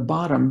in the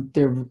bottom,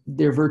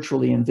 they're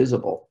virtually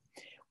invisible.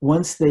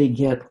 Once they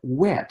get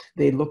wet,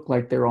 they look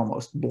like they're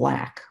almost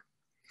black.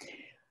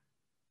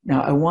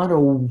 Now, I want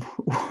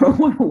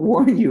to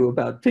warn you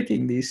about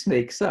picking these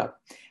snakes up.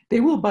 They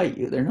will bite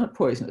you. They're not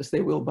poisonous.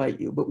 They will bite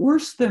you. But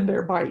worse than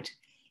their bite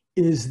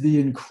is the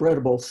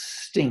incredible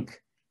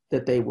stink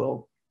that they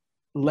will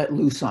let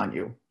loose on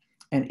you.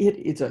 And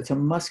it's a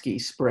musky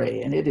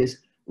spray, and it is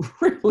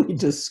really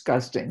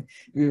disgusting.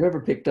 If you've ever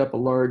picked up a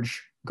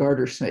large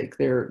garter snake,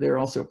 they're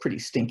also pretty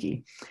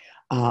stinky.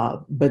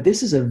 But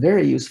this is a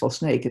very useful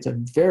snake. It's a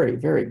very,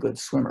 very good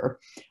swimmer,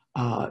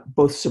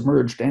 both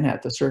submerged and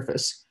at the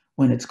surface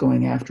when it's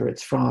going after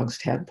its frogs,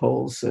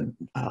 tadpoles,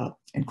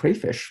 and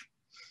crayfish.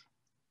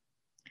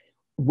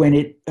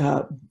 When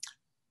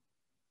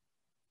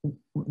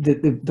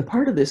the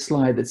part of this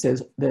slide that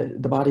says the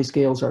body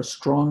scales are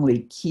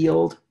strongly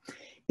keeled,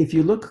 if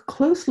you look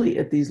closely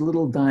at these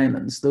little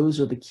diamonds,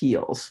 those are the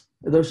keels,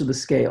 those are the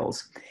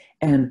scales.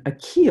 And a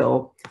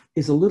keel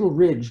is a little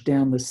ridge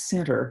down the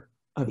center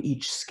of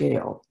each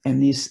scale.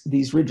 And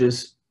these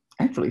ridges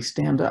actually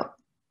stand up.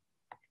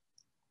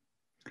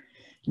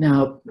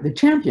 Now, the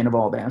champion of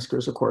all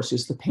baskers, of course,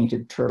 is the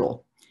painted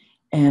turtle.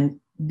 And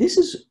this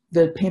is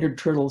the painted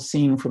turtle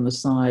seen from the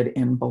side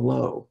and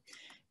below.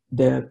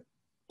 The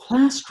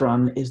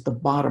plastron is the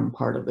bottom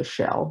part of the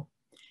shell,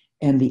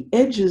 and the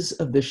edges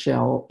of the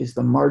shell is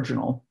the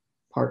marginal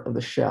part of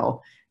the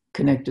shell,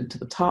 connected to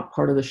the top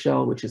part of the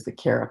shell, which is the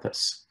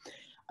carapace.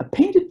 A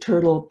painted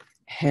turtle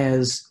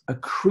has a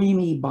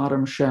creamy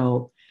bottom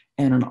shell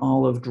and an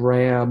olive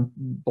drab,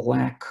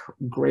 black,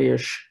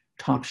 grayish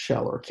top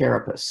shell or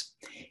carapace.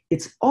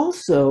 It's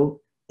also,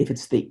 if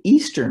it's the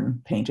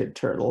eastern painted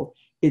turtle,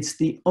 it's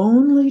the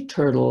only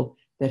turtle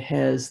that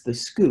has the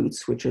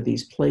scutes, which are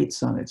these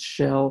plates on its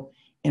shell,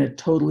 in a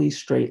totally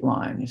straight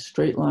line. A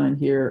straight line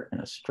here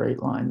and a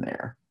straight line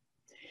there.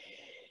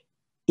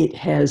 It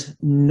has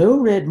no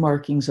red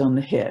markings on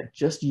the head,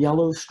 just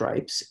yellow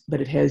stripes, but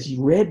it has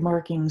red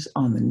markings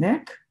on the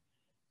neck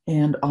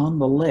and on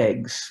the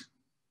legs.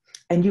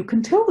 And you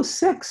can tell the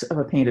sex of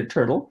a painted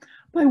turtle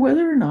by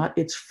whether or not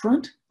its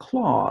front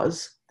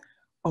claws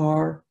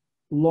are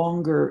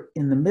longer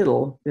in the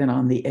middle than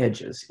on the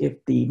edges.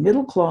 If the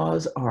middle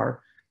claws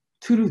are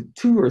two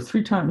or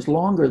three times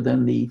longer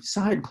than the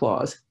side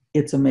claws,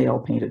 it's a male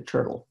painted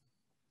turtle.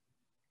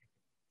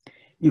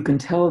 You can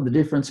tell the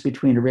difference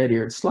between a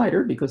red-eared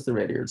slider because the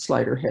red-eared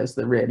slider has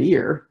the red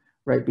ear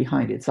right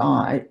behind its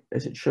eye,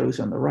 as it shows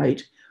on the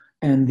right,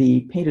 and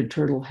the painted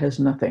turtle has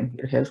nothing.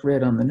 It has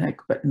red on the neck,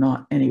 but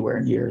not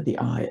anywhere near the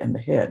eye and the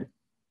head.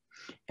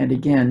 And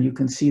again, you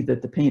can see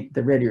that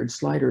the red-eared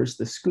sliders,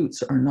 the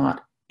scutes, are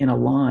not in a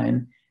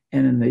line,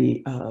 and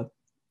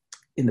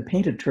in the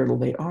painted turtle,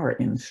 they are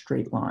in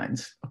straight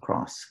lines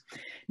across.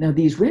 Now,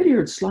 these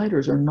red-eared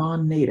sliders are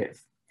non-native,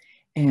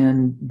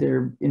 and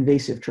they're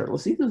invasive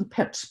turtles. These are the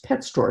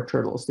pet store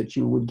turtles that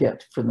you would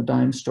get from the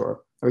dime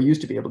store, or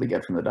used to be able to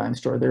get from the dime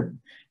store.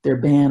 They're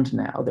banned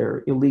now.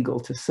 They're illegal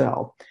to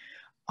sell.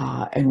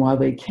 And while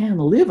they can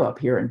live up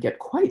here and get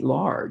quite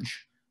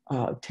large,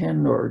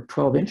 10 or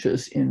 12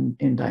 inches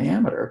in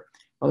diameter,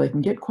 while they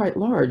can get quite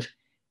large,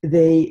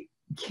 they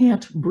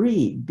can't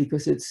breed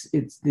because it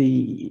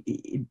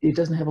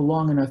doesn't have a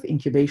long enough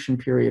incubation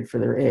period for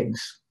their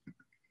eggs.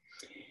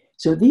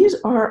 So these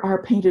are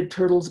our painted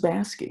turtles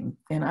basking,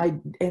 and I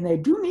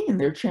do mean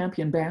they're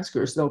champion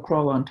baskers. They'll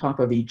crawl on top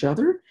of each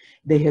other.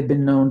 They have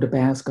been known to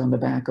bask on the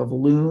back of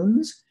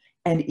loons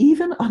and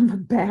even on the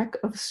back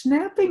of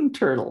snapping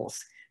turtles.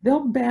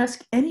 They'll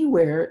bask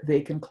anywhere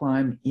they can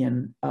climb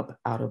up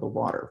out of the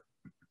water.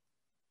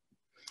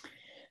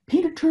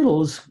 Painted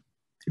turtles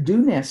do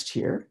nest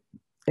here,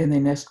 and they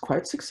nest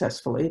quite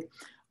successfully.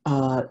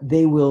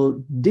 They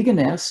will dig a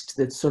nest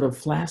that's sort of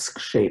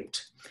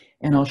flask-shaped.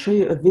 And I'll show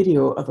you a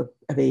video of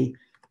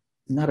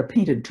not a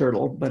painted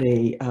turtle, but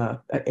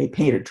a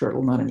painted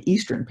turtle, not an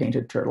eastern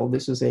painted turtle.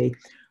 This is a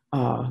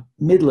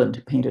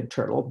Midland painted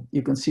turtle.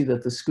 You can see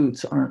that the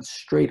scutes aren't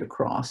straight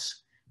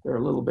across. They're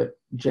a little bit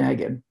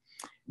jagged.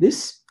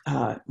 This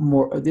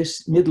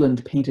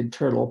Midland painted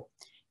turtle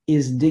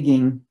is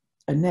digging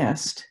a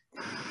nest,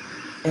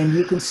 and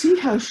you can see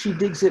how she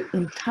digs it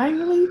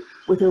entirely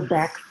with her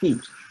back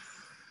feet.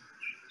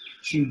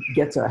 She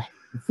gets a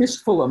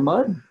fistful of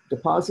mud,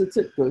 deposits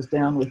it, goes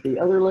down with the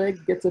other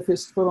leg, gets a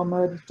fistful of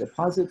mud,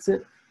 deposits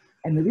it.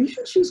 And the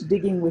reason she's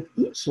digging with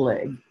each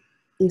leg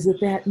is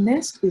that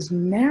nest is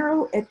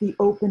narrow at the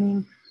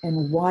opening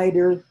and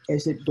wider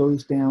as it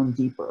goes down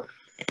deeper.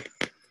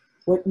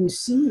 What you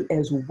see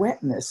as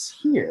wetness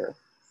here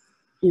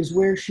is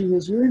where she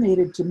has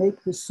urinated to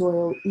make the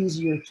soil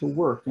easier to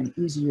work and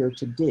easier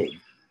to dig.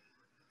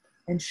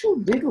 And she'll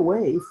dig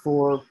away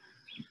for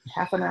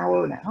half an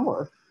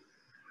hour,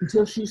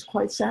 until she's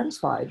quite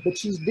satisfied, but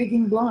she's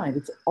digging blind.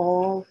 It's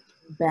all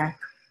back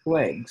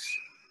legs.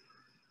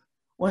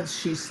 Once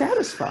she's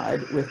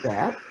satisfied with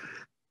that,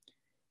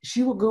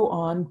 she will go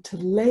on to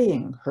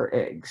laying her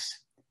eggs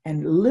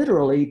and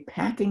literally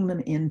packing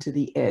them into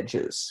the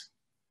edges.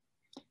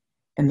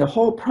 And the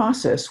whole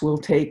process will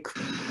take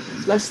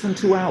less than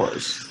 2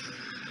 hours.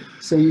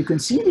 So you can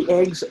see the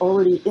eggs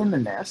already in the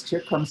nest.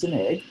 Here comes an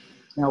egg.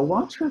 Now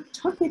watch her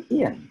tuck it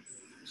in.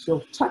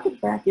 She'll tuck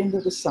it back into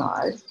the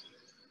side.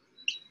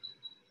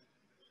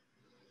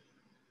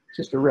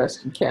 Just to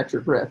rest and catch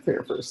her breath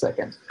there for a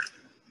second.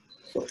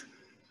 So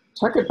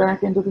tuck it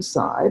back into the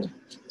side.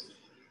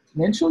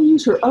 And then she'll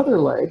use her other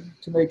leg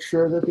to make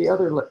sure that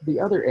the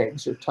other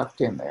eggs are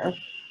tucked in there.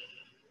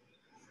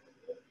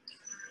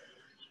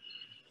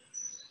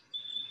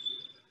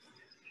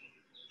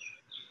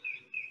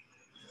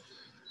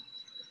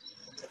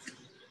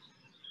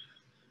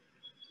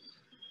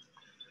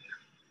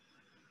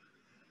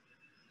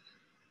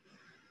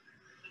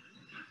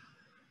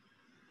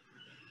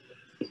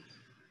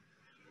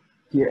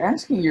 You're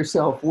asking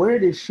yourself, where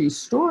does she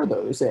store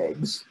those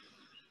eggs?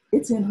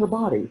 It's in her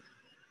body.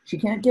 She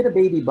can't get a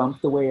baby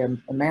bump the way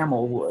a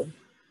mammal would,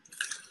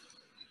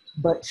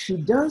 but she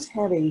does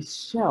have a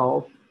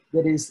shell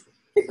that is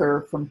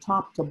thicker from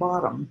top to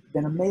bottom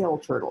than a male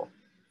turtle.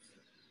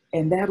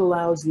 And that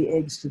allows the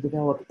eggs to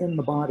develop in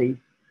the body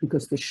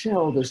because the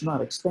shell does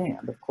not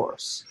expand, of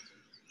course.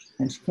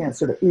 And she can't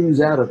sort of ooze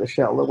out of the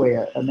shell the way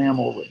a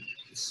mammal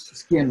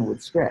skin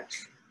would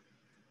stretch.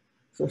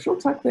 So she'll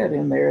tuck that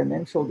in there, and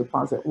then she'll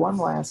deposit one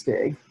last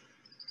egg.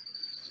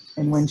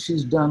 And when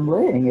she's done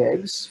laying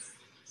eggs,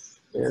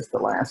 there's the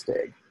last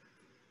egg.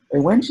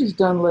 And when she's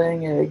done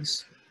laying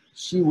eggs,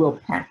 she will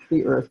pack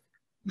the earth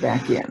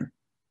back in.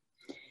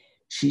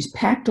 She's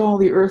packed all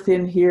the earth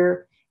in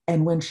here,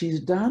 and when she's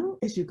done,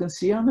 as you can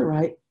see on the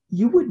right,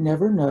 you would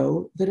never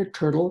know that a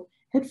turtle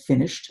had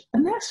finished a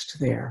nest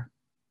there.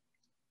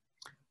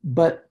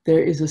 But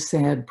there is a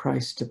sad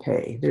price to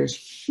pay. There's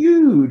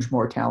huge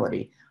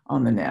mortality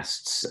on the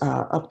nests.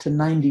 Up to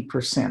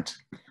 90%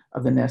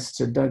 of the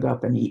nests are dug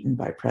up and eaten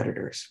by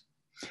predators.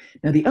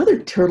 Now, the other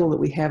turtle that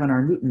we have in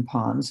our Newton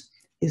ponds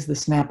is the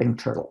snapping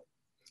turtle.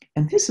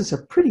 And this is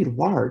a pretty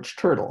large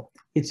turtle.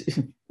 In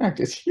fact,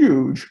 it's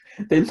huge.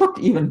 They look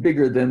even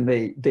bigger than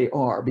they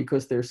are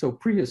because they're so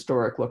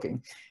prehistoric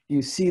looking.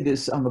 You see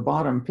this on the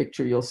bottom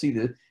picture, you'll see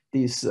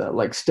these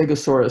like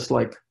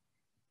stegosaurus-like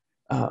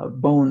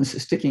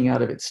bones sticking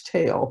out of its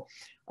tail,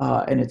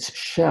 and its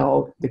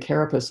shell, the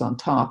carapace on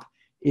top,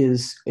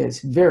 is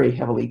very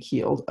heavily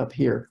keeled up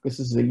here. This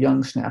is a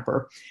young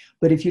snapper.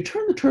 But if you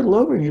turn the turtle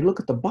over and you look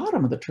at the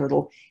bottom of the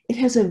turtle, it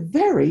has a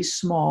very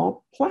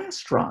small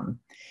plastron.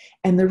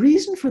 And the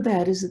reason for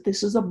that is that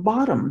this is a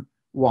bottom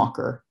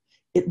walker.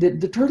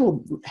 The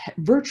turtle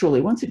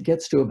virtually, once it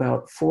gets to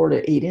about 4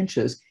 to 8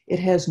 inches, it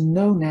has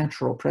no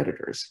natural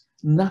predators.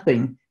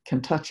 Nothing can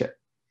touch it.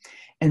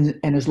 And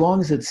as long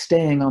as it's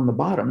staying on the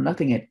bottom,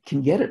 nothing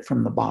can get it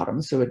from the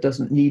bottom, so it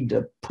doesn't need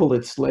to pull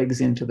its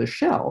legs into the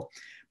shell.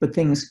 But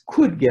things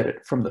could get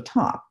it from the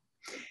top.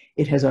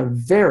 It has a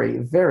very,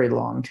 very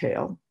long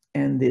tail,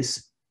 and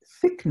this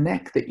thick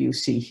neck that you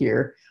see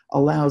here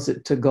allows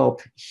it to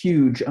gulp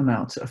huge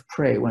amounts of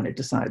prey when it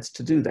decides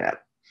to do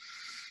that.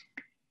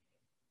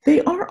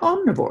 They are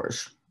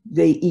omnivores.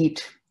 They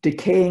eat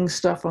decaying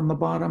stuff on the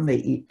bottom, they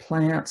eat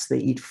plants, they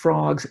eat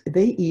frogs,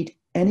 they eat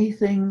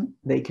anything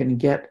they can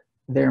get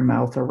their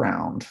mouth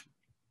around.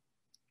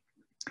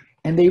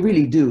 And they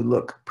really do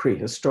look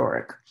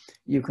prehistoric.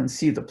 You can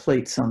see the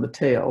plates on the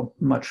tail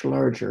much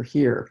larger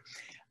here.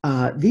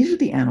 These are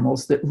the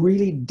animals that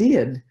really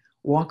did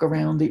walk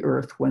around the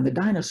earth when the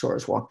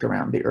dinosaurs walked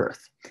around the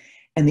earth.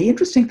 And the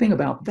interesting thing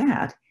about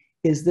that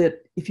is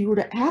that if you were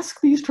to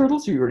ask these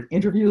turtles, or you were to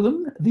interview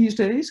them these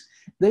days,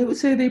 they would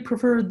say they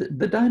preferred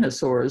the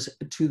dinosaurs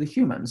to the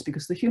humans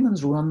because the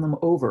humans run them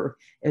over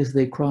as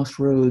they cross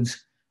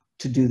roads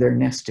to do their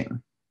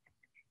nesting.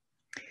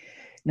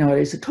 Now,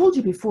 as I told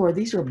you before,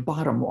 these are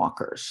bottom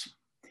walkers.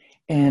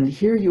 And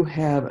here you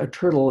have a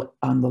turtle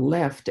on the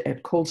left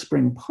at Cold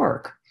Spring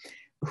Park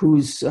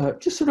who's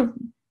just sort of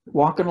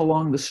walking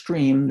along the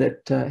stream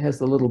that has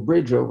the little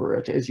bridge over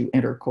it as you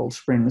enter Cold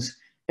Springs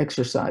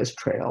exercise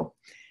trail.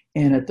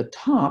 And at the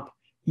top,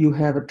 you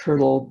have a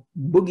turtle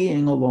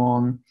boogieing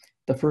along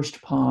the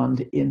first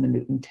pond in the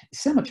Newton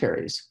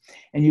cemeteries.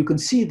 And you can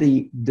see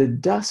the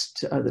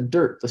dust, the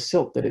dirt, the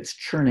silt that it's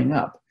churning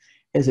up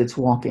as it's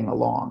walking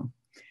along.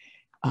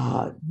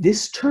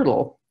 This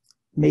turtle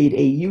made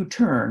a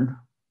U-turn,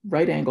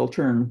 right angle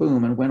turn,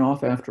 boom, and went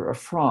off after a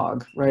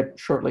frog right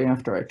shortly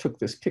after I took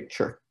this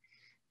picture.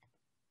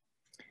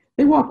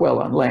 They walk well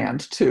on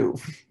land too.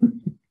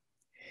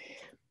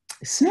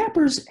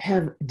 Snappers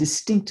have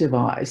distinctive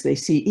eyes. They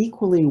see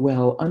equally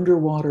well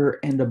underwater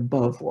and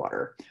above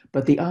water,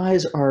 but the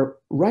eyes are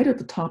right at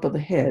the top of the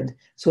head,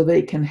 so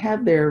they can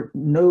have their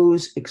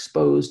nose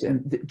exposed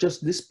and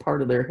just this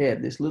part of their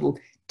head, this little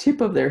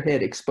tip of their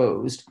head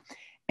exposed,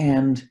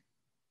 and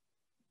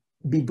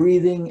be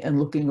breathing and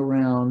looking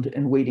around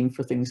and waiting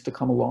for things to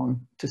come along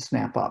to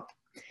snap up.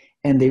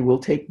 And they will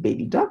take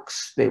baby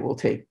ducks, they will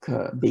take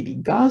baby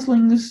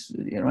goslings,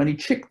 any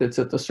chick that's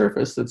at the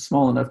surface that's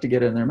small enough to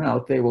get in their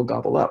mouth, they will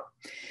gobble up.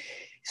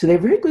 So they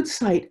have very good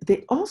sight.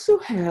 They also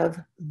have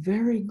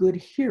very good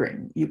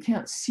hearing. You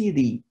can't see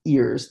the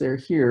ears, they're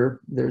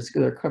here,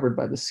 they're covered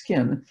by the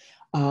skin,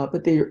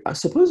 but they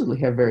supposedly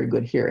have very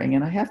good hearing.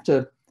 And I have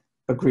to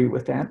agree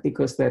with that,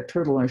 because that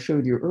turtle I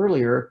showed you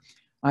earlier,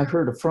 I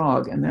heard a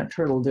frog, and that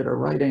turtle did a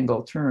right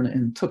angle turn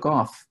and took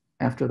off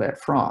after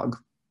that frog.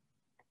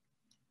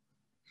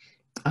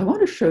 I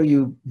want to show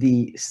you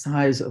the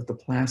size of the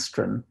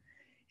plastron.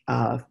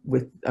 I've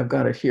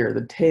got it here.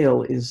 The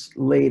tail is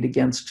laid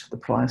against the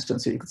plastron,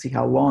 so you can see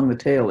how long the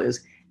tail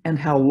is and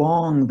how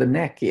long the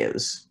neck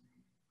is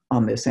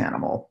on this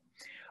animal.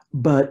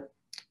 But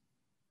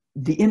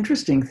the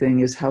interesting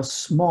thing is how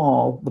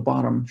small the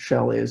bottom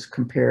shell is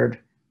compared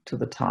to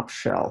the top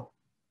shell.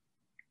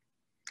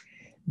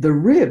 The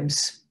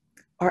ribs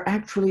are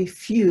actually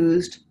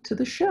fused to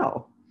the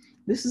shell.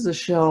 This is a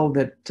shell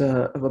that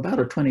of about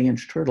a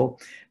 20-inch turtle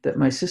that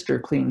my sister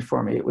cleaned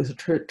for me. It was a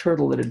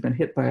turtle that had been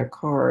hit by a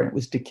car, and it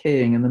was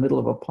decaying in the middle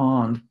of a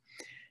pond.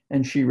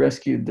 And she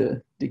rescued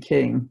the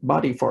decaying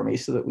body for me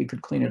so that we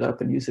could clean it up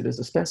and use it as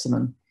a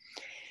specimen.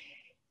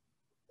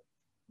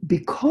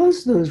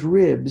 Because those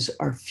ribs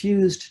are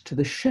fused to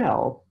the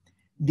shell,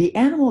 the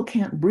animal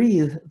can't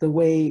breathe the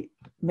way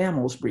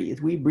mammals breathe.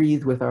 We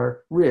breathe with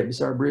our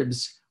ribs. Our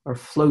ribs are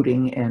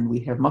floating, and we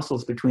have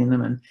muscles between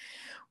them, and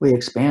we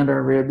expand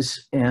our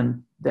ribs,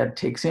 and that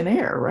takes in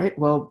air, right?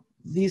 Well,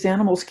 these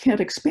animals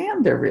can't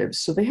expand their ribs,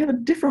 so they have a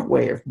different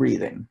way of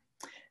breathing.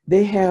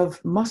 They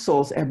have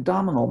muscles,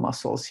 abdominal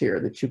muscles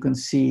here that you can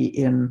see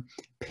in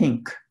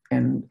pink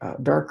and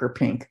darker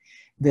pink,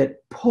 that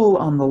pull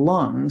on the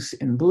lungs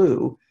in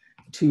blue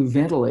to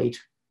ventilate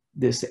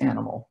this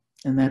animal.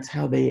 And that's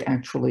how they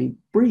actually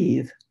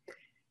breathe.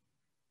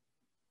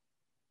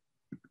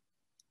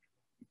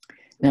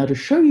 Now, to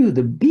show you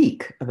the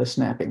beak of a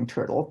snapping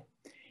turtle,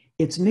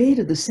 it's made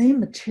of the same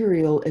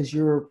material as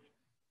your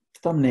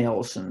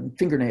thumbnails and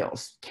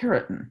fingernails,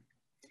 keratin.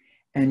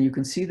 And you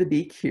can see the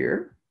beak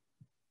here.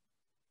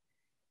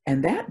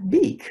 And that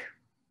beak,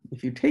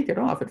 if you take it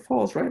off, it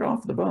falls right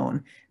off the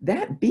bone.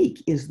 That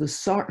beak is the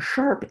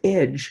sharp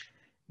edge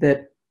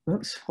that,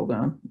 oops, hold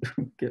on,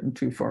 getting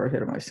too far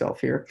ahead of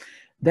myself here.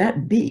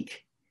 That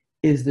beak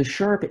is the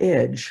sharp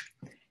edge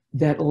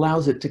that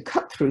allows it to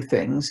cut through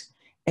things,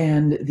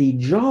 and the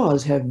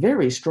jaws have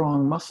very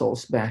strong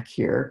muscles back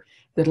here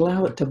that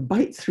allow it to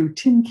bite through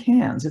tin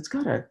cans. It's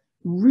got a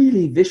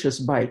really vicious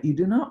bite. You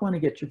do not want to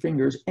get your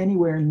fingers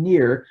anywhere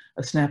near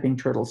a snapping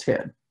turtle's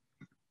head.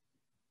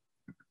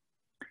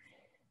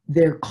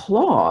 Their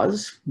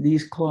claws,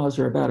 these claws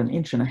are about 1.5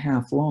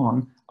 inches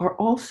long, are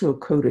also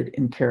coated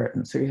in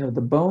keratin. So you have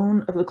the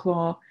bone of the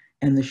claw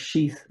and the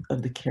sheath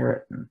of the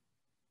keratin.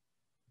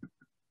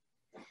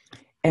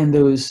 And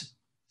those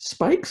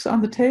spikes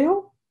on the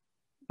tail,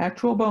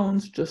 actual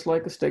bones, just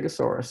like a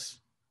stegosaurus.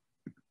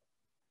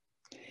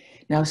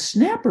 Now,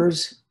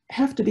 snappers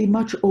have to be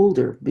much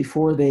older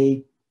before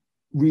they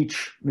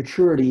reach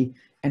maturity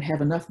and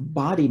have enough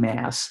body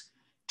mass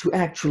to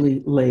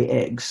actually lay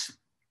eggs,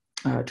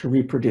 to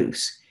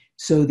reproduce.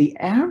 So the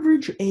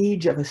average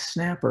age of a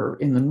snapper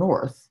in the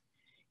north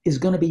is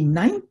going to be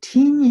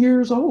 19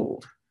 years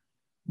old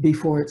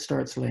before it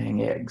starts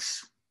laying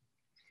eggs.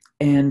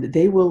 And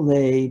they will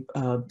lay,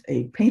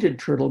 a painted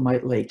turtle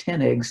might lay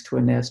 10 eggs to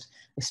a nest.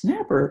 A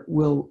snapper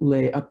will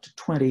lay up to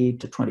 20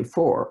 to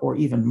 24 or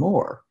even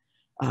more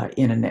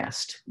in a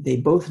nest. They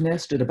both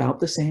nest at about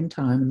the same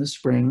time in the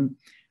spring,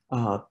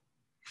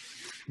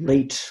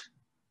 late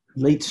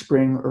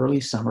spring, early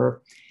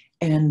summer.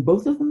 And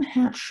both of them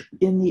hatch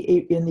in the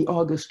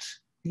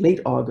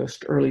late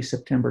August, early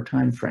September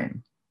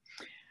timeframe.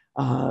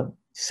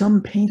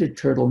 Some painted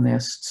turtle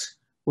nests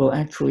will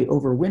actually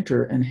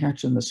overwinter and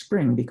hatch in the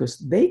spring because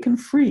they can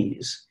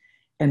freeze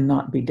and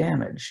not be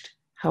damaged.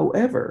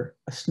 However,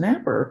 a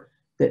snapper,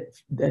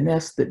 a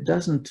nest that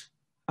doesn't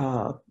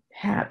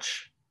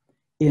hatch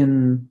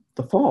in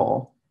the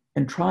fall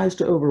and tries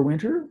to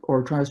overwinter,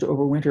 or tries to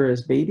overwinter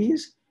as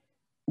babies,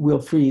 will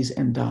freeze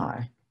and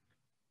die.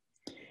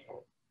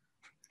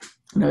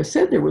 Now, I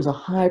said there was a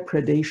high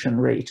predation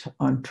rate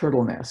on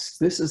turtle nests.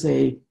 This is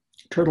a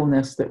turtle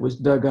nest that was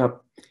dug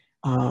up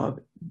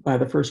by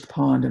the first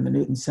pond in the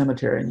Newton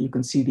Cemetery, and you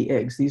can see the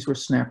eggs. These were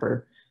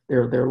snapper.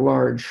 They're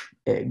large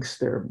eggs.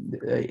 They're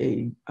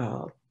a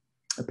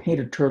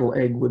painted turtle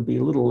egg would be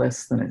a little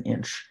less than 1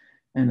 inch,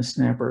 and a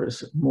snapper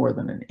is more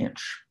than 1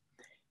 inch.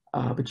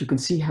 But you can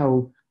see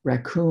how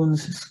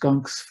raccoons,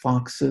 skunks,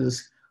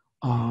 foxes,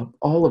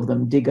 all of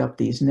them dig up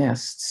these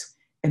nests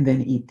and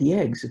then eat the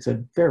eggs. It's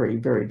a very,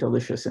 very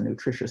delicious and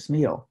nutritious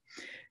meal.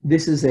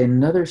 This is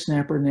another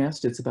snapper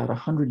nest. It's about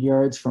 100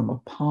 yards from a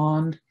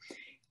pond.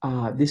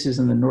 This is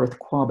in the North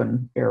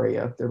Quabbin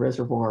area, the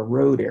Reservoir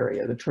Road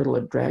area. The turtle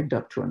had dragged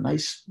up to a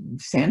nice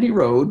sandy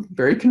road,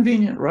 very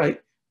convenient,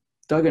 right?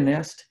 Dug a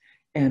nest,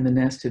 and the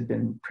nest had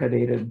been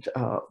predated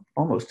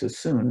almost as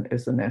soon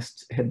as the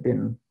nest had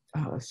been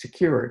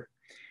secured.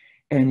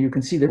 And you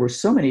can see there were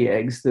so many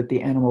eggs that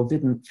the animal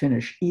didn't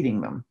finish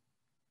eating them.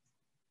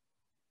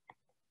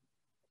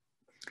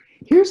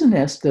 Here's a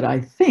nest that I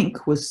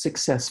think was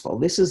successful.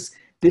 This is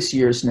this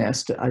year's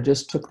nest. I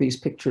just took these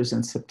pictures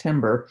in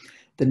September.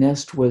 The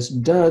nest was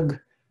dug,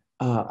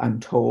 I'm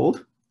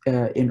told,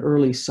 in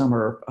early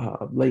summer,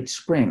 late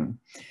spring.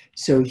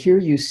 So here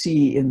you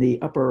see in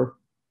the upper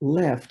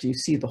left, you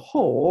see the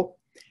hole.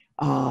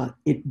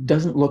 It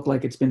doesn't look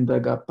like it's been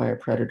dug up by a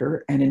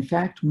predator. And in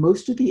fact,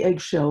 most of the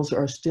eggshells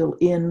are still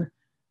in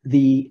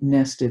the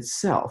nest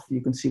itself.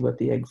 You can see what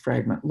the egg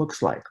fragment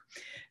looks like.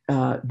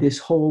 This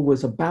hole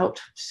was about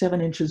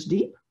 7 inches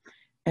deep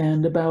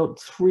and about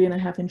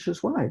 3.5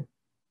 inches wide.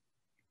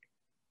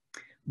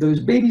 Those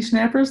baby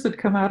snappers that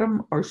come out of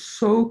them are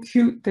so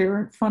cute, they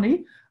aren't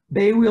funny.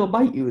 They will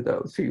bite you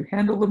though, so you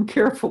handle them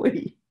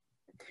carefully.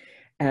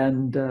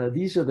 And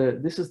this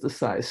is the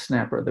size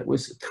snapper that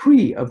was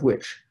 3 of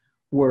which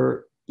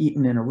were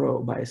eaten in a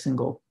row by a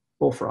single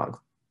bullfrog.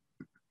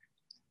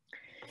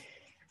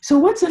 So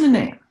what's in a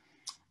name?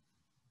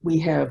 We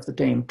have the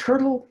name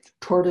turtle,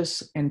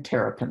 tortoise, and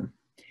terrapin.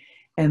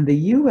 And the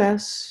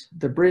US,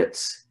 the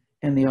Brits,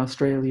 and the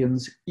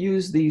Australians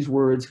use these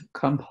words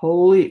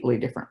completely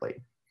differently.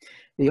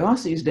 The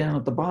Aussies down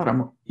at the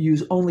bottom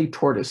use only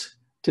tortoise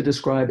to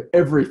describe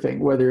everything,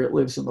 whether it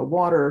lives in the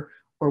water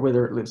or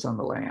whether it lives on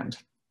the land.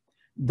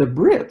 The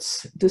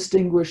Brits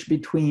distinguish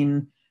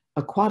between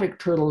aquatic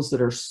turtles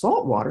that are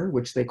saltwater,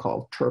 which they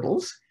call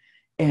turtles,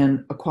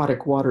 and aquatic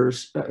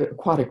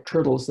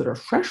turtles that are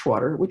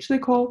freshwater, which they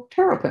call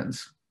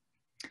terrapins.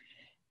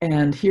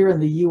 And here in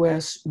the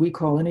US, we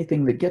call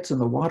anything that gets in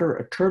the water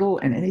a turtle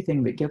and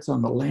anything that gets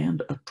on the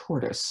land a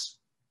tortoise.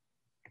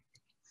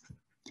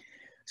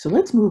 So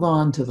let's move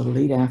on to the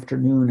late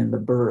afternoon and the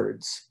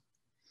birds.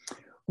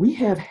 We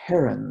have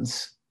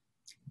herons,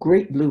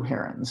 great blue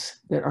herons,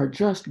 that are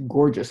just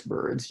gorgeous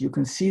birds. You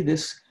can see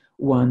this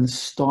one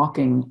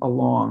stalking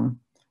along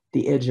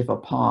the edge of a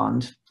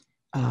pond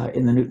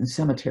in the Newton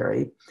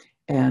Cemetery,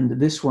 and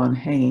this one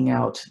hanging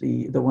out,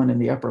 the one in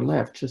the upper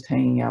left, just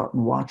hanging out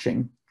and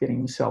watching, getting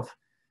himself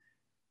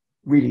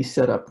really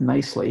set up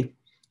nicely.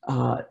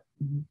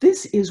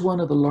 This is one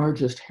of the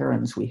largest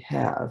herons we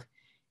have.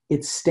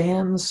 It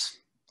stands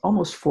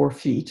almost 4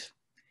 feet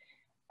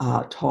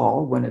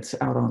tall when it's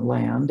out on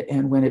land,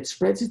 and when it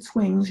spreads its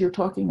wings, you're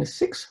talking a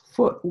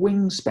 6-foot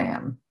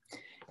wingspan.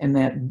 And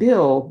that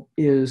bill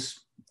is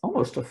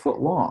almost a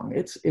foot long.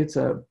 It's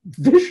a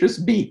vicious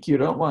beak. You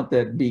don't want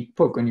that beak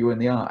poking you in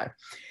the eye.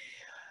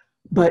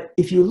 But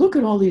if you look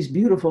at all these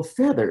beautiful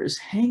feathers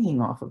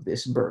hanging off of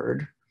this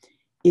bird,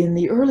 in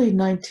the early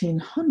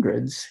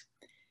 1900s,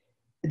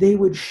 they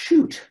would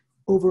shoot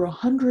over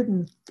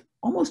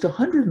almost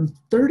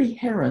 130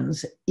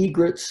 herons,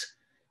 egrets,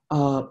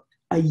 a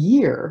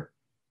year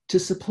to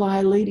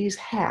supply ladies'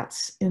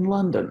 hats in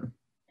London.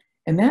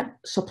 And that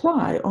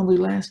supply only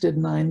lasted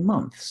 9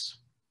 months.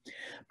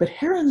 But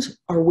herons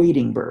are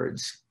wading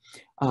birds.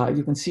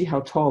 You can see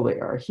how tall they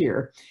are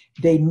here.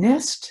 They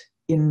nest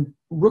in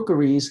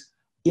rookeries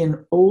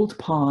in old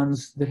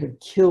ponds that have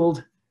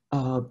killed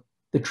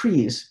the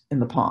trees in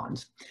the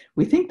ponds.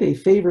 We think they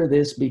favor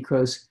this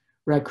because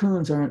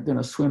raccoons aren't going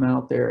to swim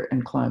out there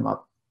and climb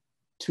up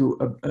to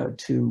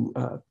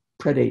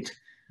predate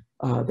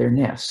their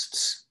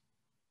nests.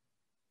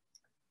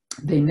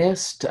 They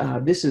nest,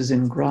 this is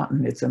in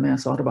Groton, it's a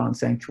mass Audubon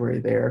sanctuary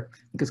there. I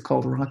think it's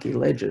called Rocky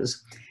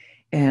Ledges.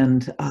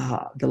 And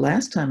the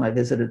last time I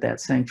visited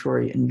that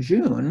sanctuary in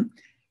June,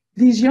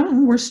 these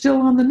young were still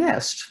on the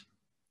nest.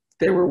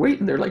 They were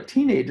waiting, they're like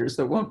teenagers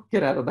that won't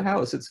get out of the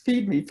house. It's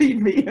feed me,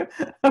 feed me.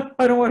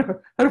 I don't want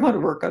to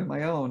work on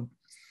my own.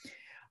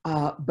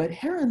 But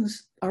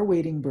herons are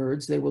wading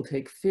birds. They will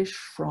take fish,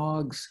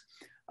 frogs,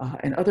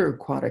 and other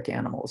aquatic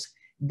animals.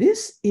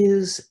 This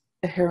is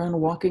a heron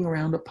walking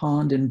around a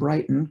pond in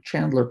Brighton,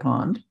 Chandler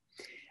Pond,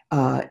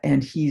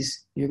 and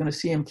you're going to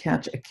see him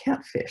catch a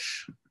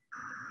catfish.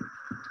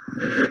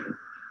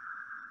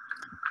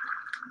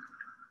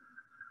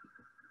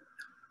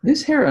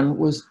 This heron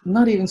was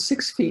not even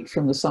 6 feet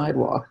from the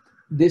sidewalk.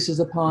 This is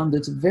a pond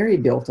that's very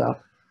built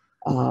up.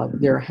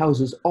 There are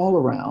houses all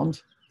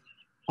around,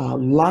 a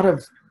lot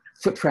of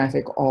foot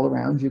traffic all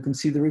around. You can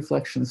see the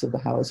reflections of the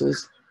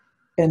houses.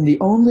 And the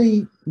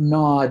only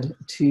nod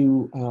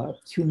to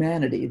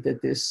humanity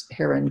that this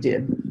heron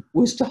did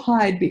was to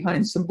hide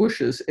behind some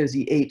bushes as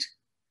he ate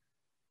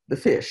the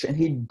fish, and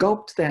he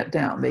gulped that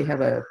down. They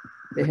have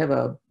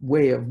a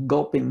way of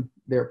gulping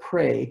their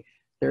prey.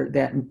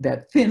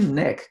 That thin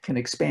neck can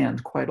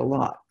expand quite a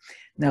lot.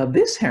 Now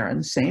this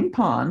heron, same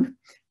pond,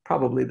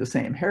 probably the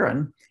same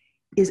heron,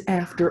 is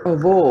after a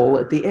vole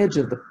at the edge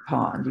of the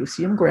pond. You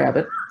see him grab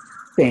it,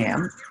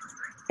 bam,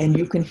 and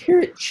you can hear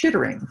it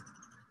chittering.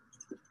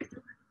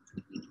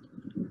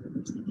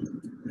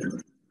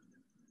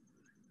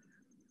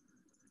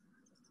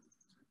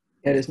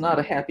 It is not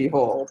a happy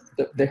hole.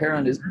 The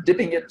heron is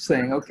dipping it,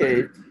 saying,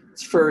 okay,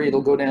 it's furry,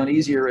 it'll go down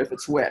easier if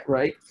it's wet,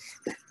 right?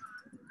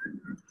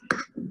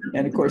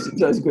 And of course, it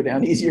does go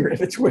down easier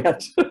if it's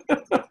wet.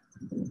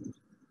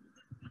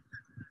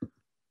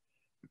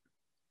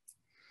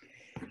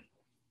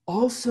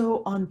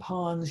 Also on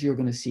ponds, you're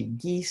going to see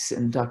geese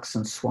and ducks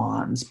and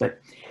swans, but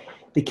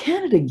the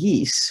Canada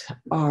geese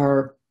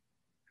are,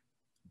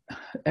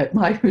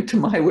 to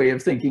my way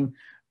of thinking,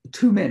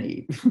 too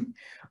many.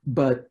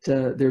 But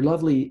they're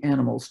lovely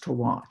animals to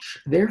watch.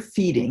 They're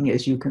feeding,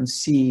 as you can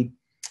see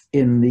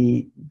in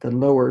the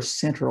lower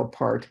central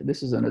part.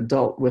 This is an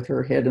adult with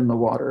her head in the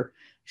water.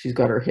 She's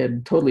got her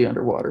head totally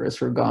underwater, as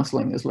her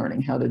gosling is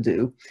learning how to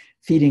do,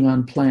 feeding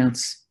on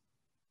plants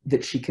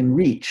that she can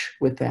reach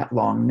with that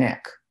long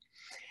neck.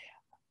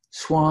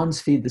 Swans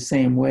feed the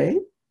same way.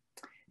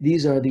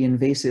 These are the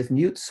invasive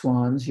newt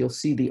swans. You'll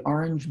see the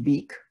orange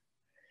beak.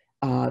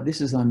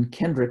 This is on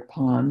Kendrick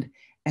Pond.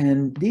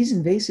 And these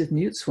invasive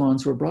newt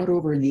swans were brought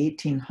over in the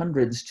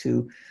 1800s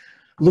to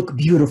look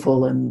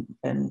beautiful and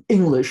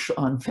English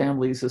on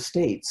families'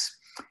 estates.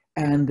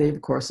 And they've,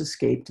 of course,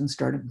 escaped and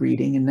started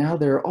breeding. And now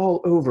they're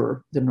all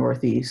over the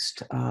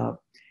Northeast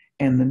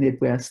and the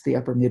Midwest, the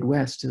upper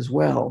Midwest as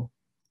well.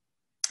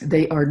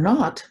 They are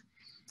not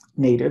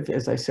native,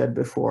 as I said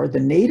before. The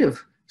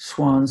native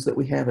swans that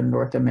we have in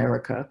North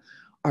America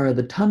are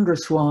the tundra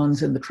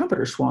swans and the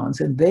trumpeter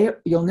swans, and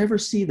you'll never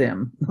see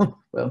them.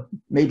 Well,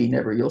 maybe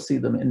never. You'll see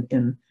them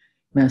in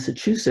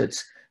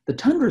Massachusetts. The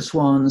tundra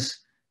swans,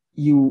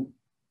 you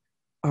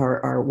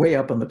are way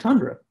up on the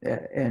tundra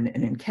and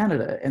in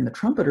Canada, and the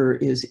trumpeter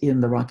is in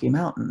the Rocky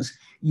Mountains.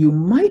 You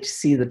might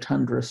see the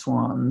tundra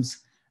swans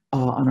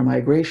on a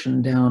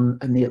migration down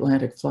in the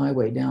Atlantic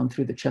Flyway down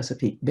through the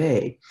Chesapeake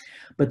Bay.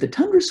 But the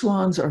tundra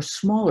swans are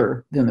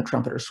smaller than the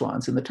trumpeter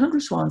swans, and the tundra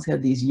swans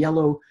have these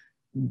yellow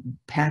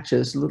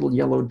patches, little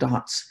yellow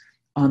dots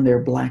on their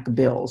black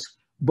bills.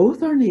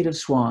 Both our native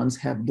swans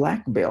have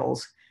black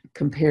bills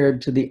compared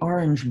to the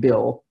orange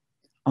bill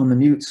on the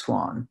mute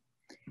swan.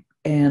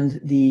 And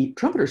the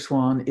trumpeter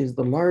swan is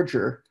the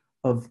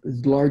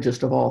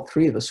largest of all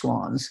three of the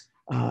swans.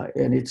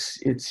 And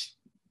it's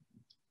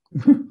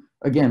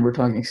again, we're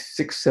talking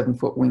 6-7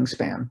 foot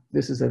wingspan.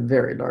 This is a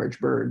very large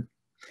bird.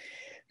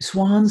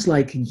 Swans,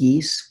 like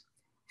geese,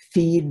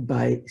 feed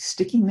by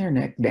sticking their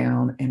neck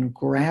down and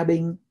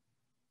grabbing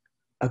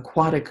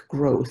aquatic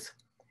growth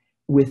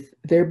with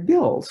their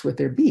bills, with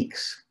their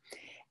beaks.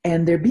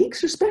 And their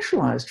beaks are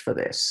specialized for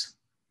this.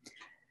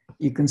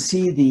 You can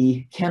see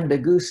the Canada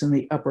goose in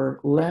the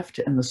upper left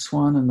and the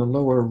swan in the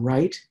lower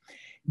right.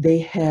 They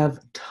have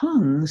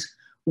tongues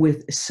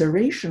with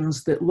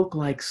serrations that look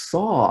like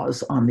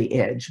saws on the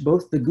edge.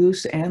 Both the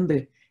goose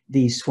and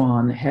the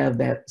swan have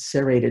that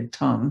serrated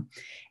tongue,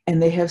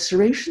 and they have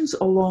serrations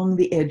along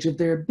the edge of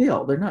their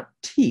bill. They're not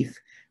teeth,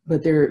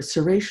 but they're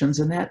serrations,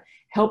 and that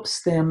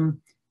helps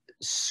them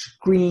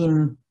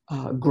screen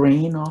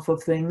grain off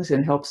of things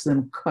and helps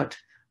them cut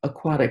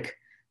aquatic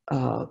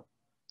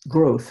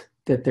growth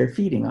that they're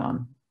feeding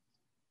on.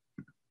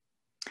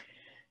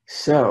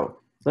 So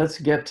let's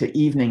get to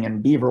evening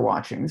and beaver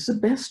watching. This is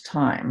the best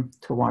time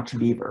to watch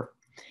beaver.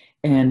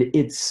 And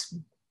it's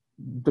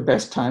the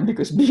best time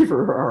because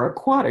beaver are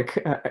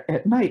aquatic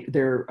at night.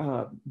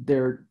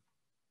 They're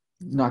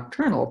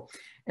nocturnal,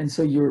 and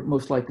so you're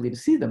most likely to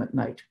see them at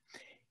night.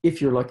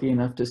 If you're lucky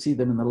enough to see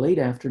them in the late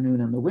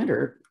afternoon in the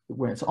winter,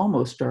 when it's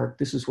almost dark,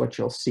 this is what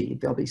you'll see.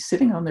 They'll be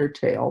sitting on their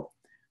tail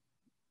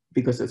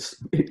because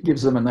it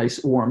gives them a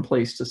nice warm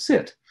place to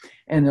sit,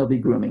 and they'll be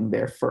grooming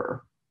their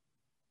fur.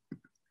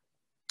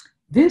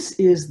 This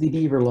is the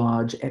beaver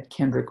lodge at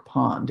Kendrick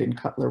Pond in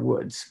Cutler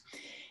Woods.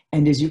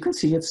 And as you can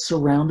see, it's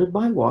surrounded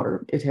by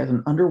water. It has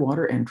an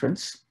underwater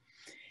entrance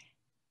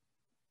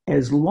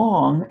as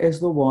long as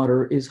the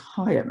water is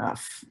high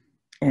enough.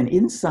 And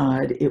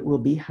inside, it will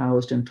be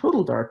housed in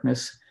total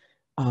darkness,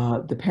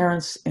 the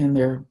parents and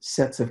their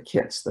sets of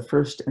kits, the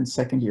first and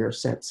second year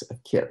sets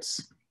of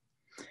kits.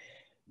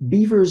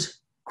 Beavers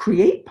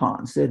create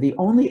ponds. They're the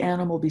only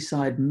animal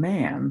beside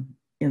man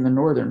in the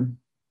northern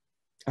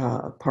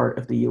part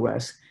of the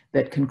US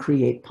that can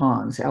create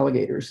ponds.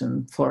 Alligators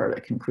in Florida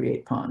can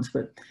create ponds,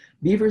 but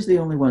beavers are the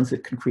only ones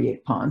that can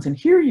create ponds. And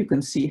here you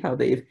can see how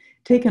they've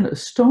taken a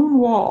stone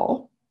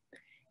wall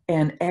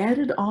and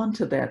added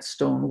onto that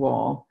stone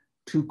wall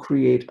to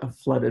create a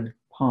flooded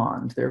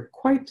pond. They're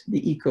quite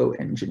the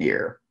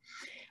eco-engineer.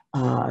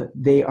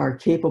 They are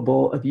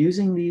capable of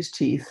using these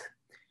teeth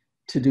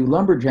to do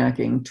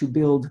lumberjacking to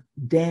build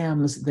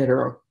dams that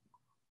are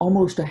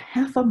almost a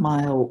half a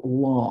mile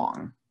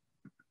long.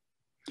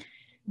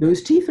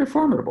 Those teeth are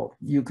formidable.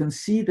 You can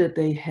see that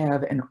they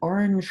have an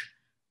orange,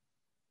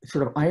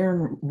 sort of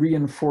iron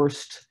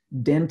reinforced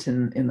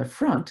dentin in the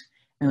front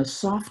and a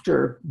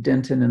softer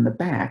dentin in the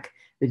back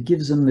that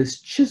gives them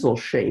this chisel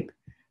shape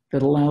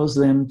that allows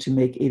them to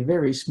make a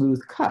very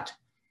smooth cut.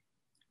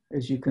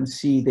 As you can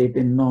see, they've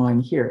been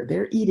gnawing here.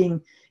 They're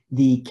eating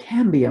the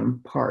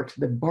cambium part,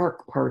 the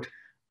bark part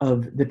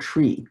of the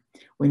tree.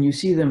 When you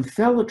see them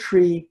fell a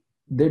tree,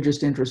 they're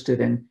just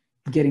interested in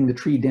getting the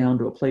tree down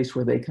to a place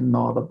where they can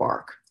gnaw the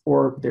bark,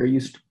 or they're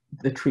used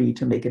the tree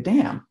to make a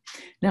dam.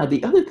 Now,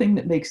 the other thing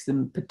that makes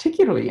them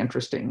particularly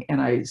interesting,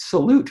 and I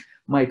salute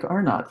Mike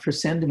Arnott for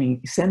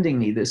sending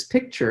me this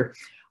picture,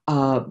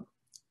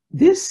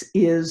 this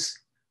is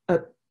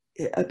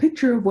a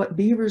picture of what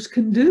beavers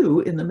can do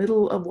in the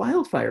middle of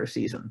wildfire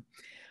season.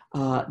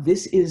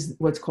 This is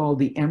what's called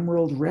the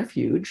Emerald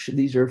Refuge.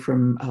 These are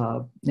from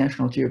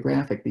National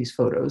Geographic, these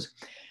photos,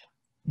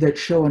 that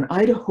show an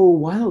Idaho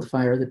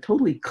wildfire that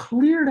totally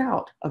cleared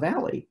out a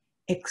valley,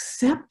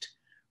 except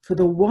for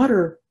the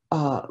water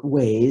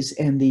ways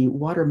and the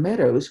water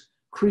meadows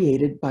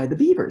created by the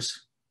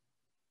beavers.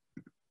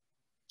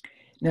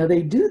 Now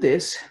they do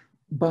this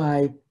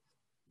by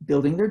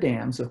building their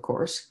dams, of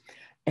course,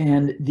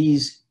 and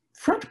these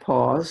front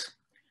paws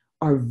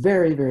are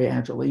very, very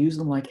agile. They use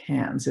them like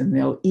hands, and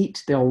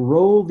they'll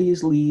roll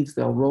these leaves,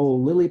 they'll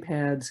roll lily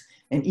pads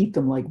and eat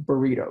them like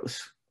burritos.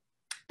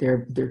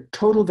 They're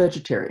total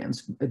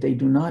vegetarians. They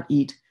do not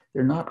eat,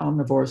 they're not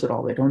omnivores at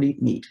all. They don't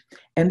eat meat.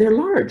 And they're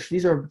large.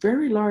 These are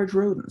very large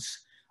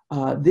rodents.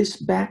 This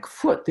back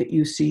foot that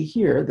you see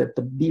here that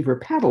the beaver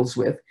paddles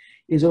with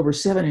is over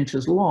 7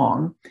 inches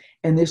long.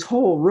 And this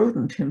whole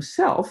rodent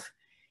himself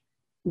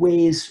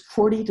weighs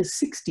 40 to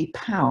 60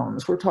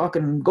 pounds. We're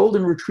talking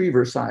golden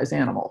retriever size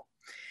animal.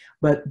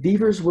 But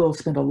beavers will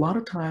spend a lot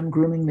of time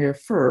grooming their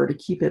fur to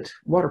keep it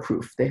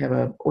waterproof. They have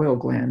an oil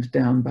gland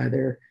down by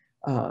their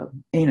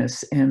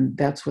anus, and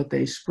that's what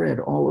they spread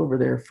all over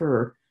their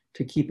fur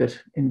to keep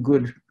it in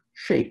good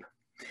shape.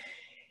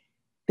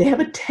 They have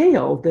a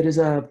tail that is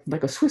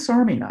like a Swiss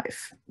Army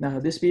knife.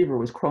 This beaver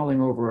was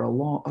crawling over a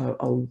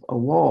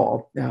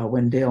wall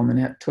when Dale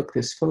Manette took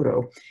this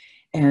photo.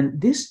 And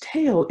this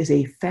tail is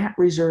a fat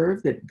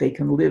reserve that they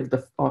can live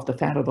off the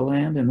fat of the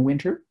land in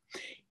winter.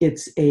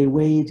 It's a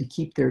way to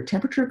keep their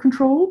temperature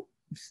controlled.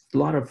 A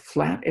lot of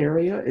flat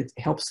area. It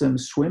helps them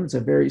swim. It's a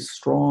very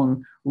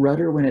strong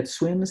rudder when it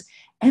swims.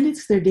 And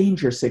it's their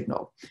danger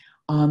signal.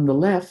 On the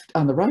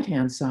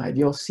right-hand side,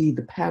 you'll see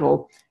the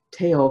paddle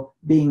tail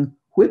being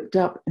whipped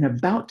up and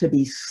about to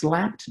be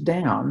slapped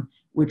down,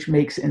 which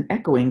makes an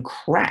echoing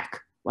crack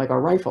like a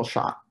rifle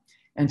shot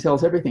and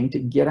tells everything to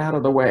get out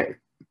of the way.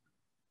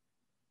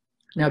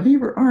 Now,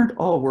 beaver aren't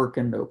all work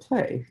and no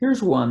play.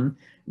 Here's one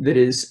that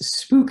is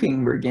spooking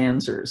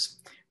mergansers.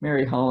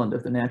 Mary Holland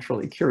of the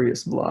Naturally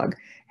Curious blog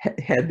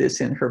had this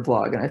in her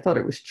blog, and I thought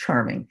it was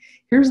charming.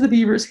 Here's the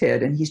beaver's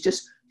head, and he's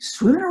just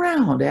swimming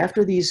around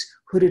after these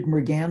hooded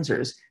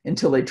mergansers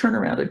until they turn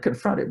around and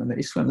confront him, and then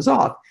he swims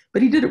off.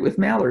 But he did it with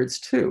mallards,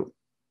 too.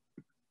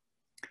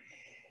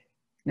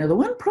 Now, the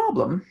one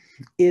problem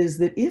is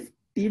that if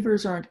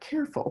beavers aren't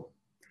careful,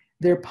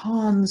 their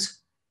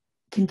ponds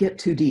can get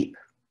too deep.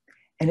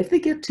 And if they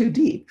get too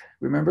deep,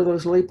 remember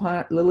those lily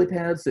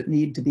pads that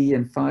need to be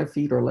in 5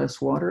 feet or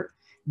less water?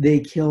 They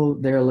kill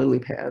their lily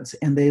pads,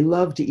 and they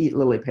love to eat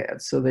lily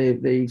pads, so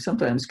they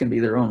sometimes can be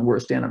their own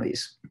worst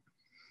enemies.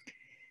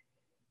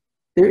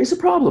 There is a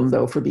problem,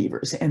 though, for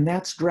beavers, and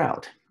that's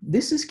drought.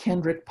 This is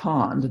Kendrick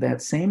Pond,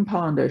 that same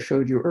pond I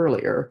showed you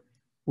earlier,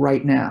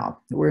 right now.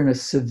 We're in a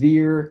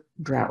severe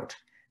drought.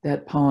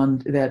 That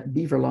pond, that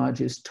beaver lodge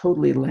is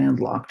totally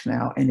landlocked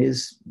now and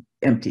is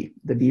empty.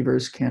 The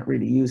beavers can't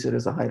really use it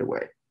as a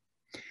hideaway.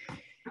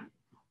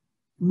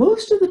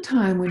 Most of the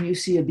time when you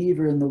see a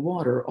beaver in the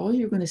water, all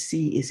you're going to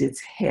see is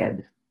its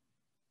head.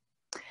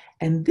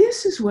 And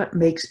this is what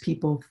makes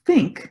people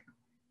think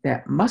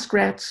that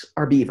muskrats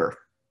are beaver.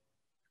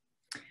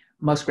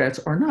 Muskrats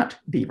are not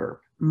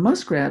beaver.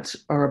 Muskrats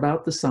are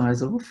about the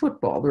size of a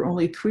football. They're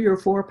only 3 or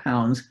 4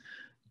 pounds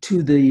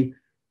to the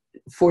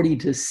 40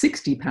 to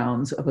 60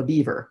 pounds of a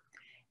beaver.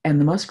 And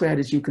the muskrat,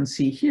 as you can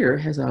see here,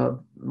 has a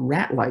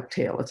rat-like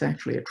tail. It's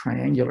actually a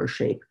triangular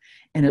shape,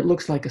 and it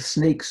looks like a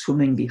snake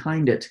swimming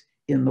behind it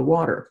in the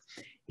water.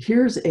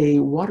 Here's a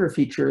water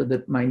feature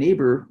that my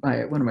neighbor,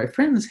 one of my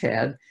friends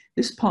had.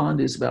 This pond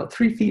is about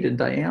 3 feet in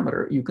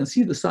diameter. You can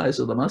see the size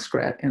of the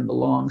muskrat and the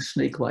long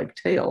snake-like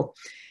tail.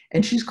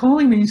 And she's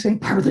calling me and saying,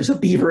 "Barbara, there's a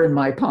beaver in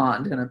my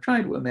pond." And I'm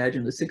trying to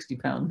imagine the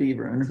 60-pound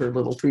beaver in her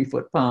little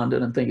 3-foot pond.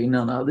 And I'm thinking,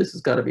 no, this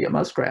has got to be a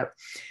muskrat.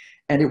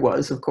 And it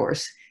was, of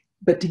course.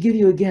 But to give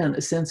you, again,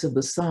 a sense of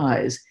the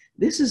size,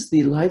 this is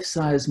the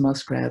life-size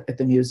muskrat at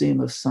the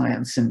Museum of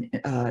Science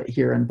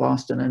here in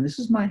Boston. And this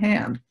is my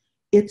hand.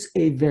 It's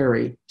a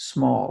very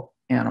small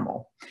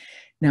animal.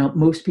 Now,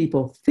 most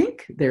people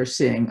think they're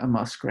seeing a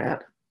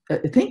muskrat,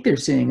 think they're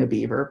seeing a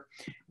beaver,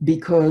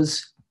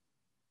 because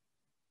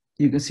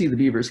you can see the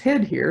beaver's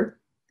head here.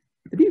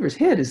 The beaver's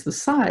head is the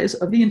size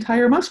of the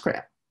entire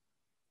muskrat.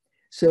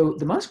 So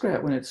the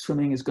muskrat, when it's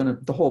swimming,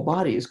 the whole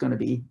body is going to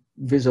be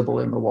visible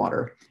in the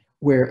water,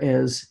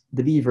 whereas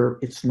the beaver,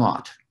 it's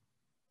not.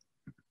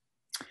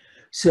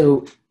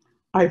 So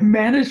I've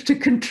managed to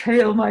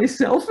contrail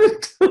myself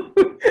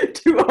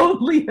to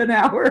only an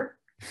hour.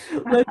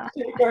 Let's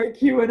take our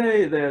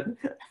Q&A then.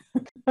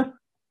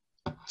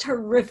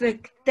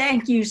 Terrific.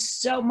 Thank you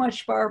so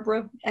much,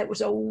 Barbara. It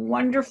was a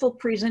wonderful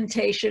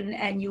presentation,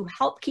 and you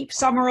helped keep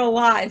summer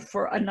alive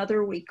for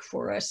another week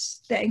for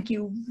us. Thank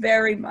you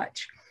very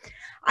much.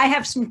 I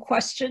have some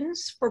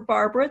questions for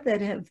Barbara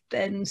that have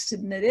been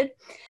submitted.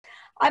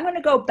 I'm going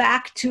to go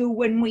back to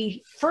when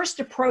we first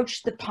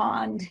approached the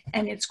pond,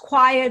 and it's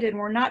quiet and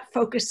we're not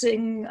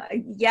focusing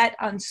yet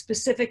on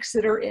specifics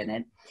that are in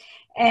it.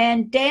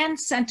 And Dan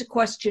sent a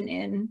question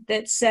in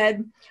that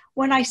said,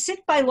 "When I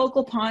sit by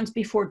local ponds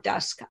before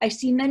dusk, I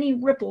see many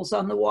ripples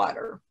on the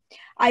water.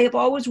 I have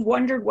always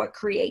wondered what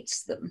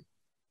creates them.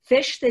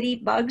 Fish that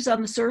eat bugs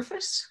on the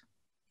surface?"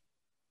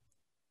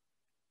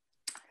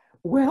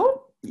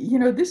 Well,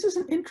 this is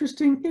an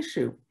interesting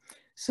issue.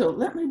 So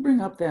let me bring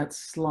up that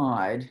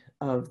slide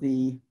of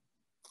the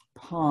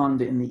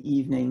pond in the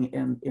evening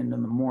and in the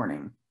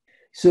morning.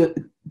 So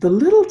the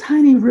little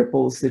tiny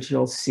ripples that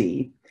you'll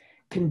see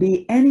can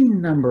be any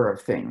number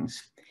of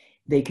things.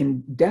 They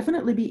can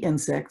definitely be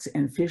insects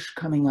and fish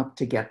coming up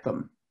to get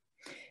them.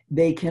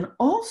 They can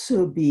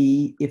also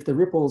be, if the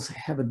ripples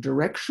have a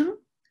direction,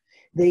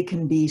 they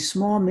can be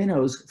small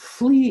minnows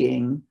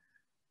fleeing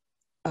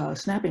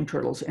snapping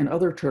turtles and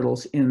other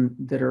turtles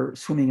that are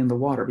swimming in the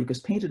water,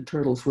 because painted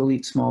turtles will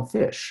eat small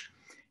fish.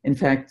 In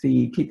fact,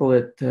 the people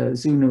at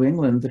Zoo New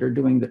England that are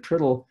doing the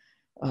turtle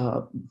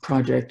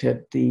project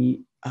at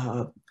the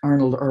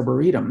Arnold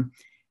Arboretum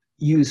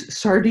use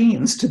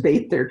sardines to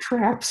bait their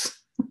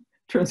traps.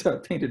 Turns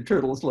out painted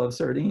turtles love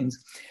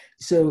sardines.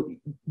 So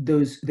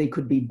they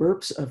could be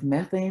burps of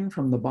methane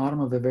from the bottom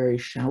of a very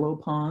shallow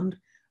pond,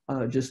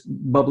 just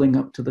bubbling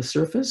up to the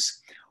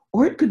surface,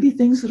 or it could be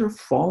things that are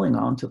falling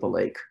onto the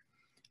lake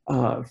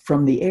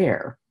from the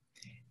air.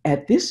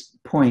 At this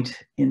point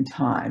in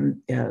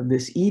time,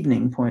 this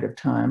evening point of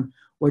time,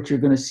 what you're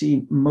going to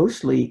see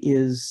mostly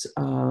is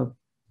a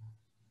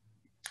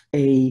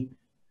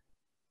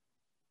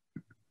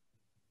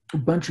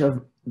bunch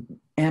of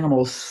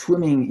animals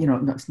swimming,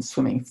 not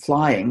swimming,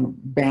 flying,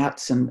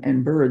 bats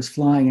and birds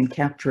flying and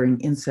capturing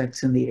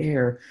insects in the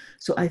air.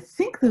 So I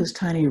think those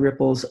tiny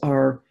ripples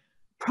are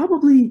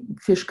probably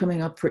fish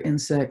coming up for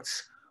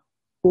insects,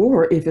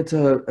 or if it's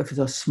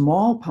a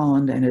small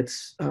pond and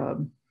it's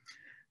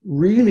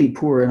really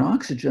poor in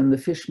oxygen, the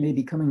fish may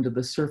be coming to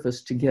the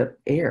surface to get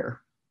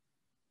air.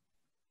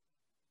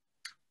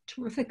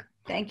 Terrific.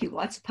 Thank you.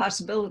 Lots of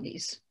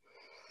possibilities.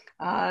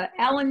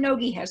 Alan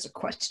Nogi has a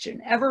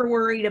question. Ever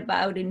worried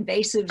about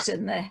invasives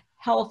and the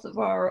health of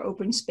our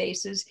open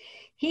spaces?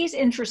 He's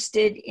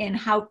interested in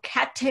how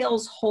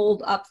cattails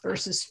hold up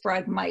versus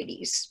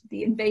Phragmites,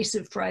 the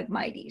invasive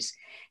Phragmites.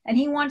 And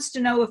he wants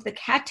to know if the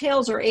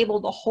cattails are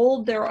able to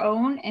hold their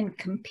own and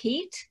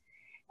compete.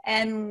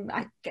 And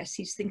I guess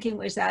he's thinking,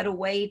 was that a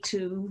way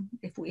to,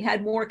 if we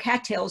had more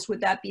cattails,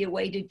 would that be a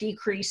way to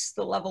decrease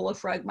the level of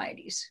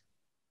Phragmites?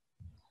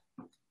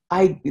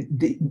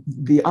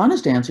 The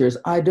honest answer is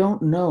I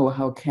don't know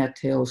how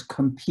cattails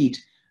compete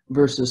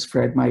versus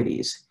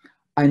Phragmites.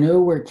 I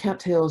know where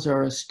cattails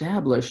are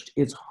established,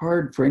 it's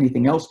hard for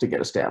anything else to get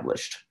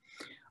established.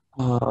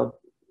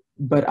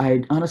 But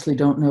I honestly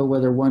don't know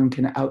whether one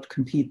can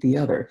outcompete the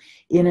other.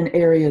 In an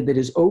area that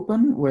is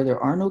open, where there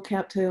are no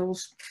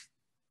cattails,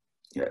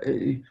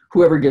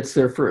 whoever gets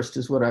there first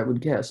is what I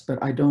would guess,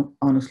 but I don't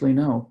honestly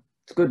know.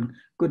 It's a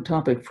good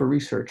topic for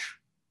research.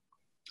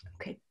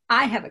 Okay,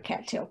 I have a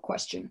cattail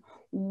question.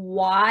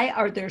 Why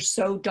are there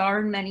so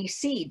darn many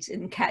seeds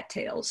in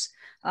cattails?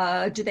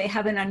 Do they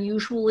have an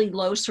unusually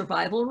low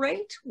survival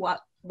rate?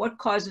 What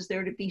causes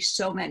there to be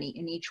so many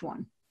in each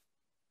one?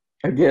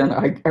 Again,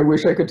 I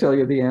wish I could tell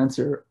you the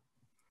answer.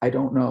 I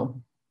don't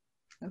know.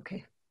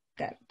 Okay,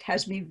 that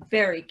has me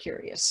very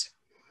curious.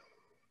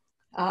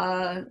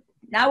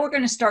 Now we're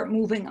going to start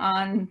moving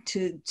on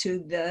to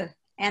the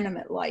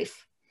animate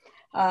life.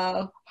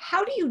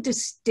 How do you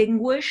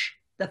distinguish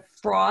the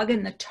frog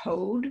and the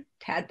toad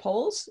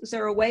tadpoles? Is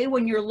there a way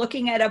when you're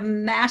looking at a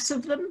mass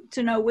of them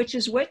to know which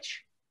is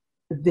which?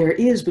 There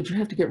is, but you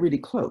have to get really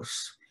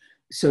close.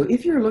 So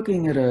if you're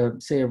looking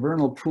at say a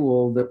vernal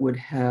pool that would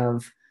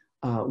have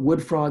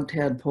wood frog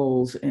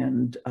tadpoles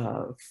and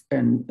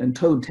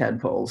toad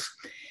tadpoles,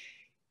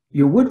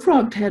 your wood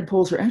frog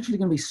tadpoles are actually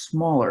going to be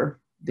smaller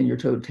than your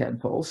toad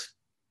tadpoles.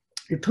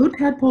 Your toad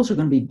tadpoles are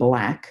going to be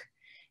black,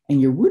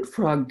 and your wood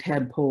frog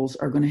tadpoles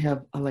are going to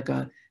have like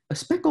a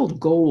speckled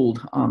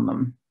gold on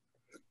them,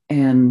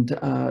 and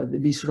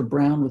they'd be sort of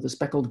brown with a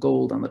speckled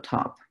gold on the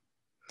top.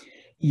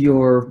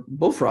 Your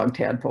bullfrog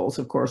tadpoles,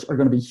 of course, are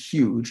going to be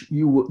huge.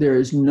 There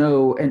is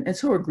no, and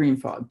so are green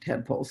frog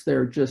tadpoles.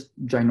 They're just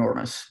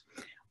ginormous.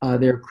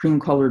 They're cream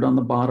colored on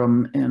the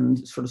bottom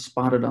and sort of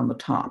spotted on the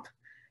top.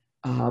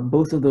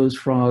 Both of those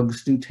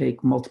frogs do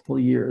take multiple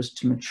years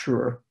to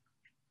mature.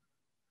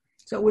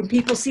 So when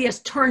people see us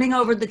turning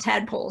over the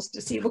tadpoles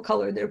to see what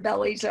color their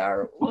bellies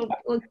are, we'll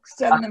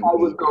send them. I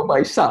would go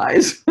by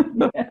size.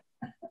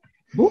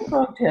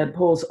 Bullfrog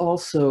tadpoles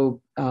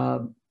also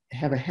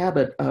have a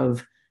habit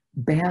of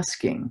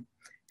basking.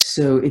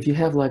 So if you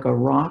have like a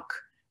rock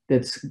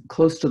that's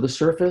close to the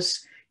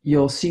surface,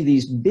 you'll see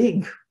these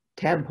big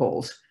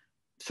tadpoles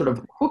sort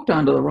of hooked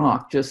onto the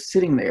rock, just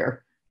sitting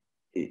there,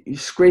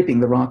 scraping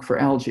the rock for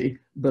algae,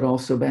 but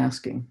also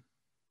basking.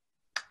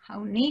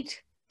 How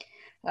neat.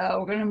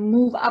 We're going to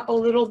move up a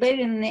little bit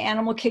in the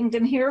animal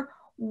kingdom here.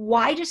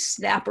 Why do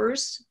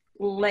snappers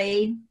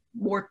lay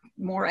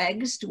more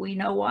eggs? Do we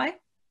know why?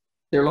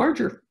 They're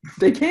larger.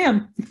 They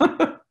can.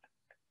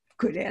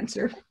 Good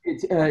answer.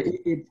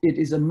 It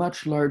is a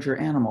much larger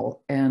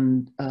animal.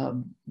 And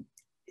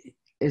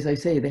as I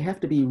say, they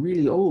have to be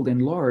really old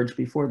and large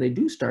before they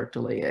do start to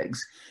lay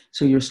eggs.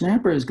 So your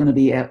snapper is going to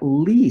be at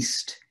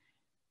least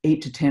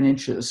 8 to 10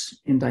 inches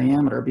in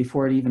diameter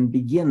before it even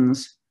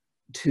begins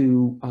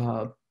to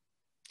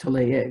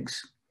lay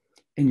eggs.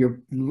 And your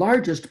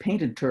largest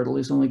painted turtle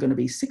is only going to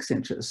be 6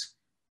 inches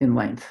in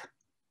length.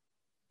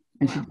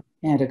 And wow.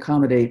 and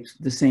accommodate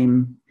the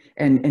same.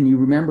 And you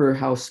remember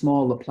how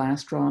small the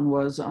plastron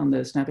was on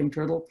the snapping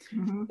turtle?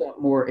 Mm-hmm.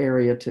 Got more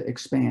area to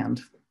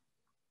expand.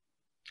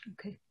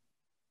 Okay.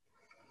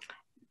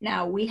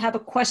 Now we have a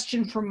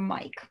question from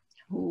Mike,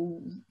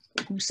 who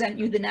sent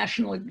you the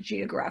National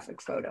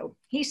Geographic photo.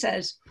 He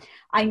says,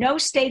 I know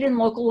state and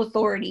local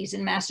authorities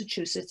in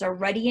Massachusetts are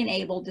ready and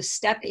able to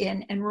step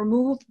in and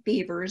remove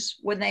beavers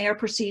when they are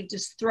perceived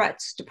as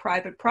threats to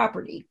private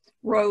property,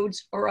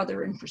 roads, or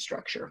other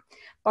infrastructure.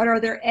 But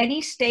are there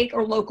any state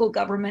or local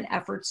government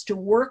efforts to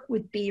work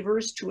with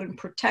beavers to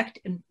protect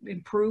and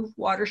improve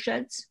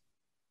watersheds?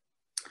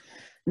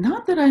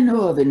 Not that I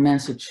know of in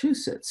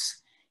Massachusetts.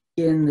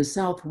 In the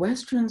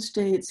southwestern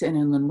states and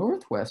in the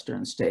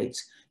northwestern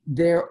states,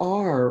 there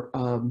are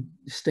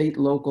state,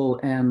 local,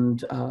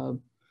 and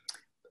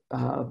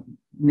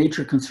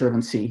nature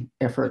conservancy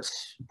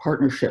efforts,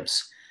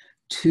 partnerships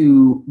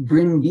to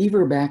bring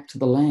beaver back to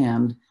the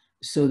land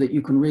so that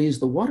you can raise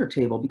the water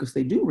table, because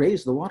they do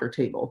raise the water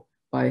table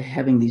by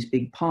having these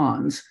big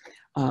ponds,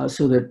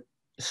 so that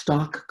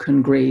stock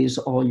can graze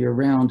all year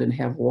round and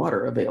have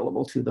water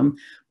available to them,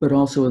 but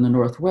also in the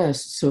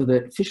Northwest so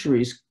that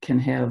fisheries can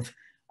have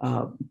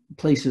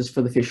places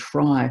for the fish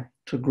fry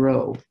to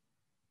grow.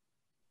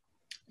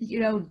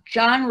 You know,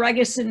 John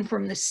Regeson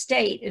from the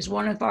state is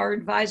one of our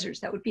advisors.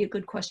 That would be a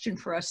good question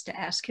for us to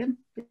ask him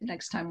the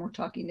next time we're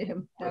talking to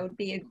him. That would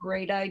be a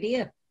great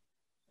idea.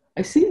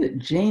 I see that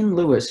Jane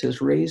Lewis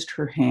has raised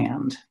her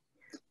hand.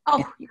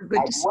 Oh, you're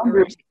good to see her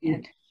raise her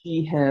hand.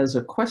 She has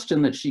a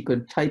question that she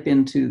could type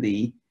into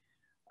the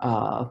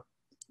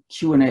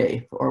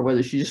Q&A, or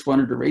whether she just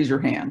wanted to raise her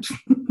hand.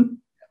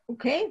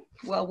 Okay,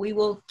 well, we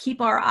will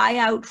keep our eye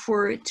out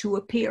for it to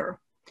appear.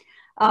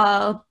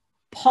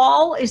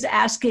 Paul is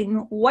asking,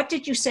 what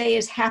did you say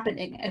is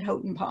happening at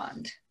Houghton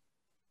Pond?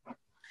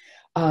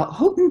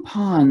 Houghton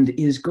Pond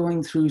is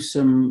going through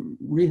some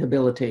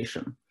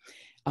rehabilitation.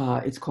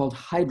 It's called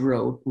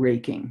hydro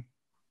raking.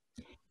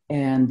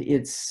 And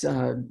it's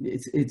a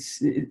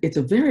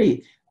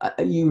very,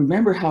 you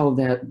remember how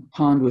that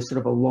pond was sort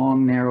of a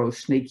long, narrow,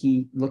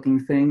 snaky looking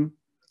thing?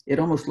 It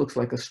almost looks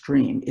like a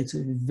stream. It's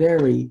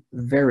very,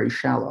 very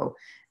shallow.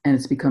 And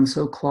it's become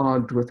so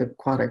clogged with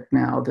aquatic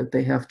now that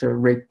they have to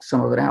rake some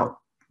of it out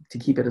to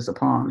keep it as a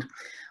pond.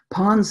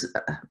 Ponds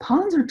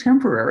are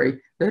temporary.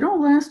 They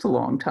don't last a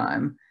long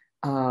time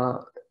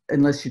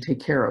unless you take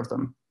care of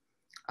them.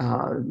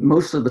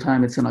 Most of the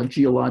time it's in a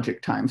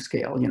geologic time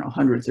scale, you know,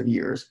 hundreds of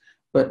years.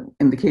 But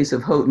in the case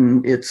of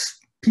Houghton, it's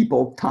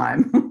people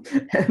time,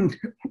 and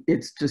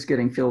it's just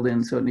getting filled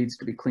in, so it needs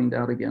to be cleaned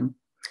out again.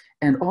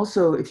 And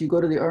also, if you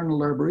go to the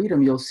Arnold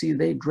Arboretum, you'll see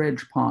they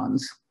dredge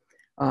ponds.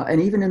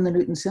 And even in the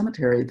Newton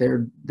Cemetery,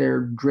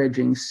 they're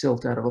dredging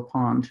silt out of a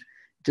pond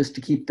just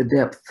to keep the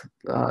depth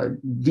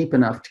deep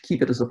enough to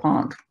keep it as a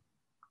pond.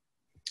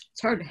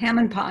 It's hard.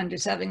 Hammond Pond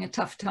is having a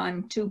tough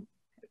time too.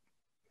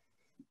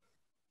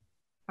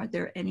 Are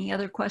there any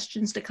other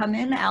questions to come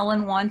in?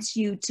 Alan wants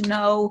you to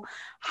know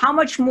how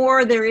much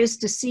more there is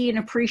to see and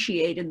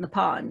appreciate in the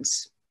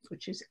ponds,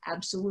 which is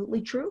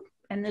absolutely true.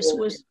 And this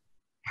was...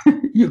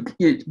 you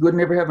would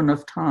never have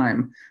enough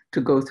time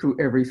to go through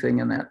everything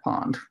in that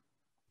pond.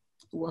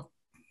 Well,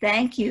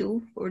 thank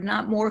you for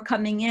not more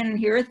coming in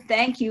here.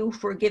 Thank you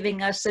for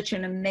giving us such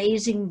an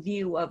amazing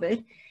view of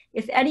it.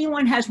 If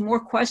anyone has more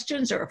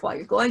questions, or if while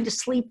you're going to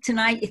sleep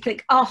tonight, you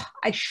think, oh,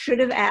 I should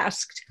have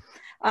asked,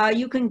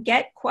 you can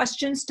get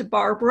questions to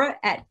Barbara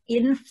at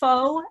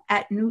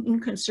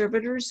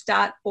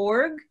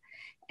info@newtonconservators.org,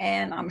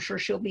 and I'm sure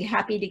she'll be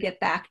happy to get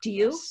back to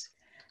you.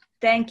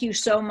 Thank you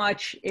so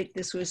much.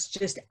 This was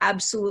just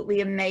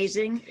absolutely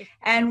amazing,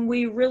 and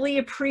we really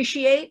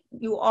appreciate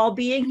you all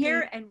being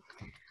here. And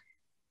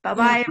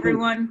bye-bye,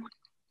 everyone.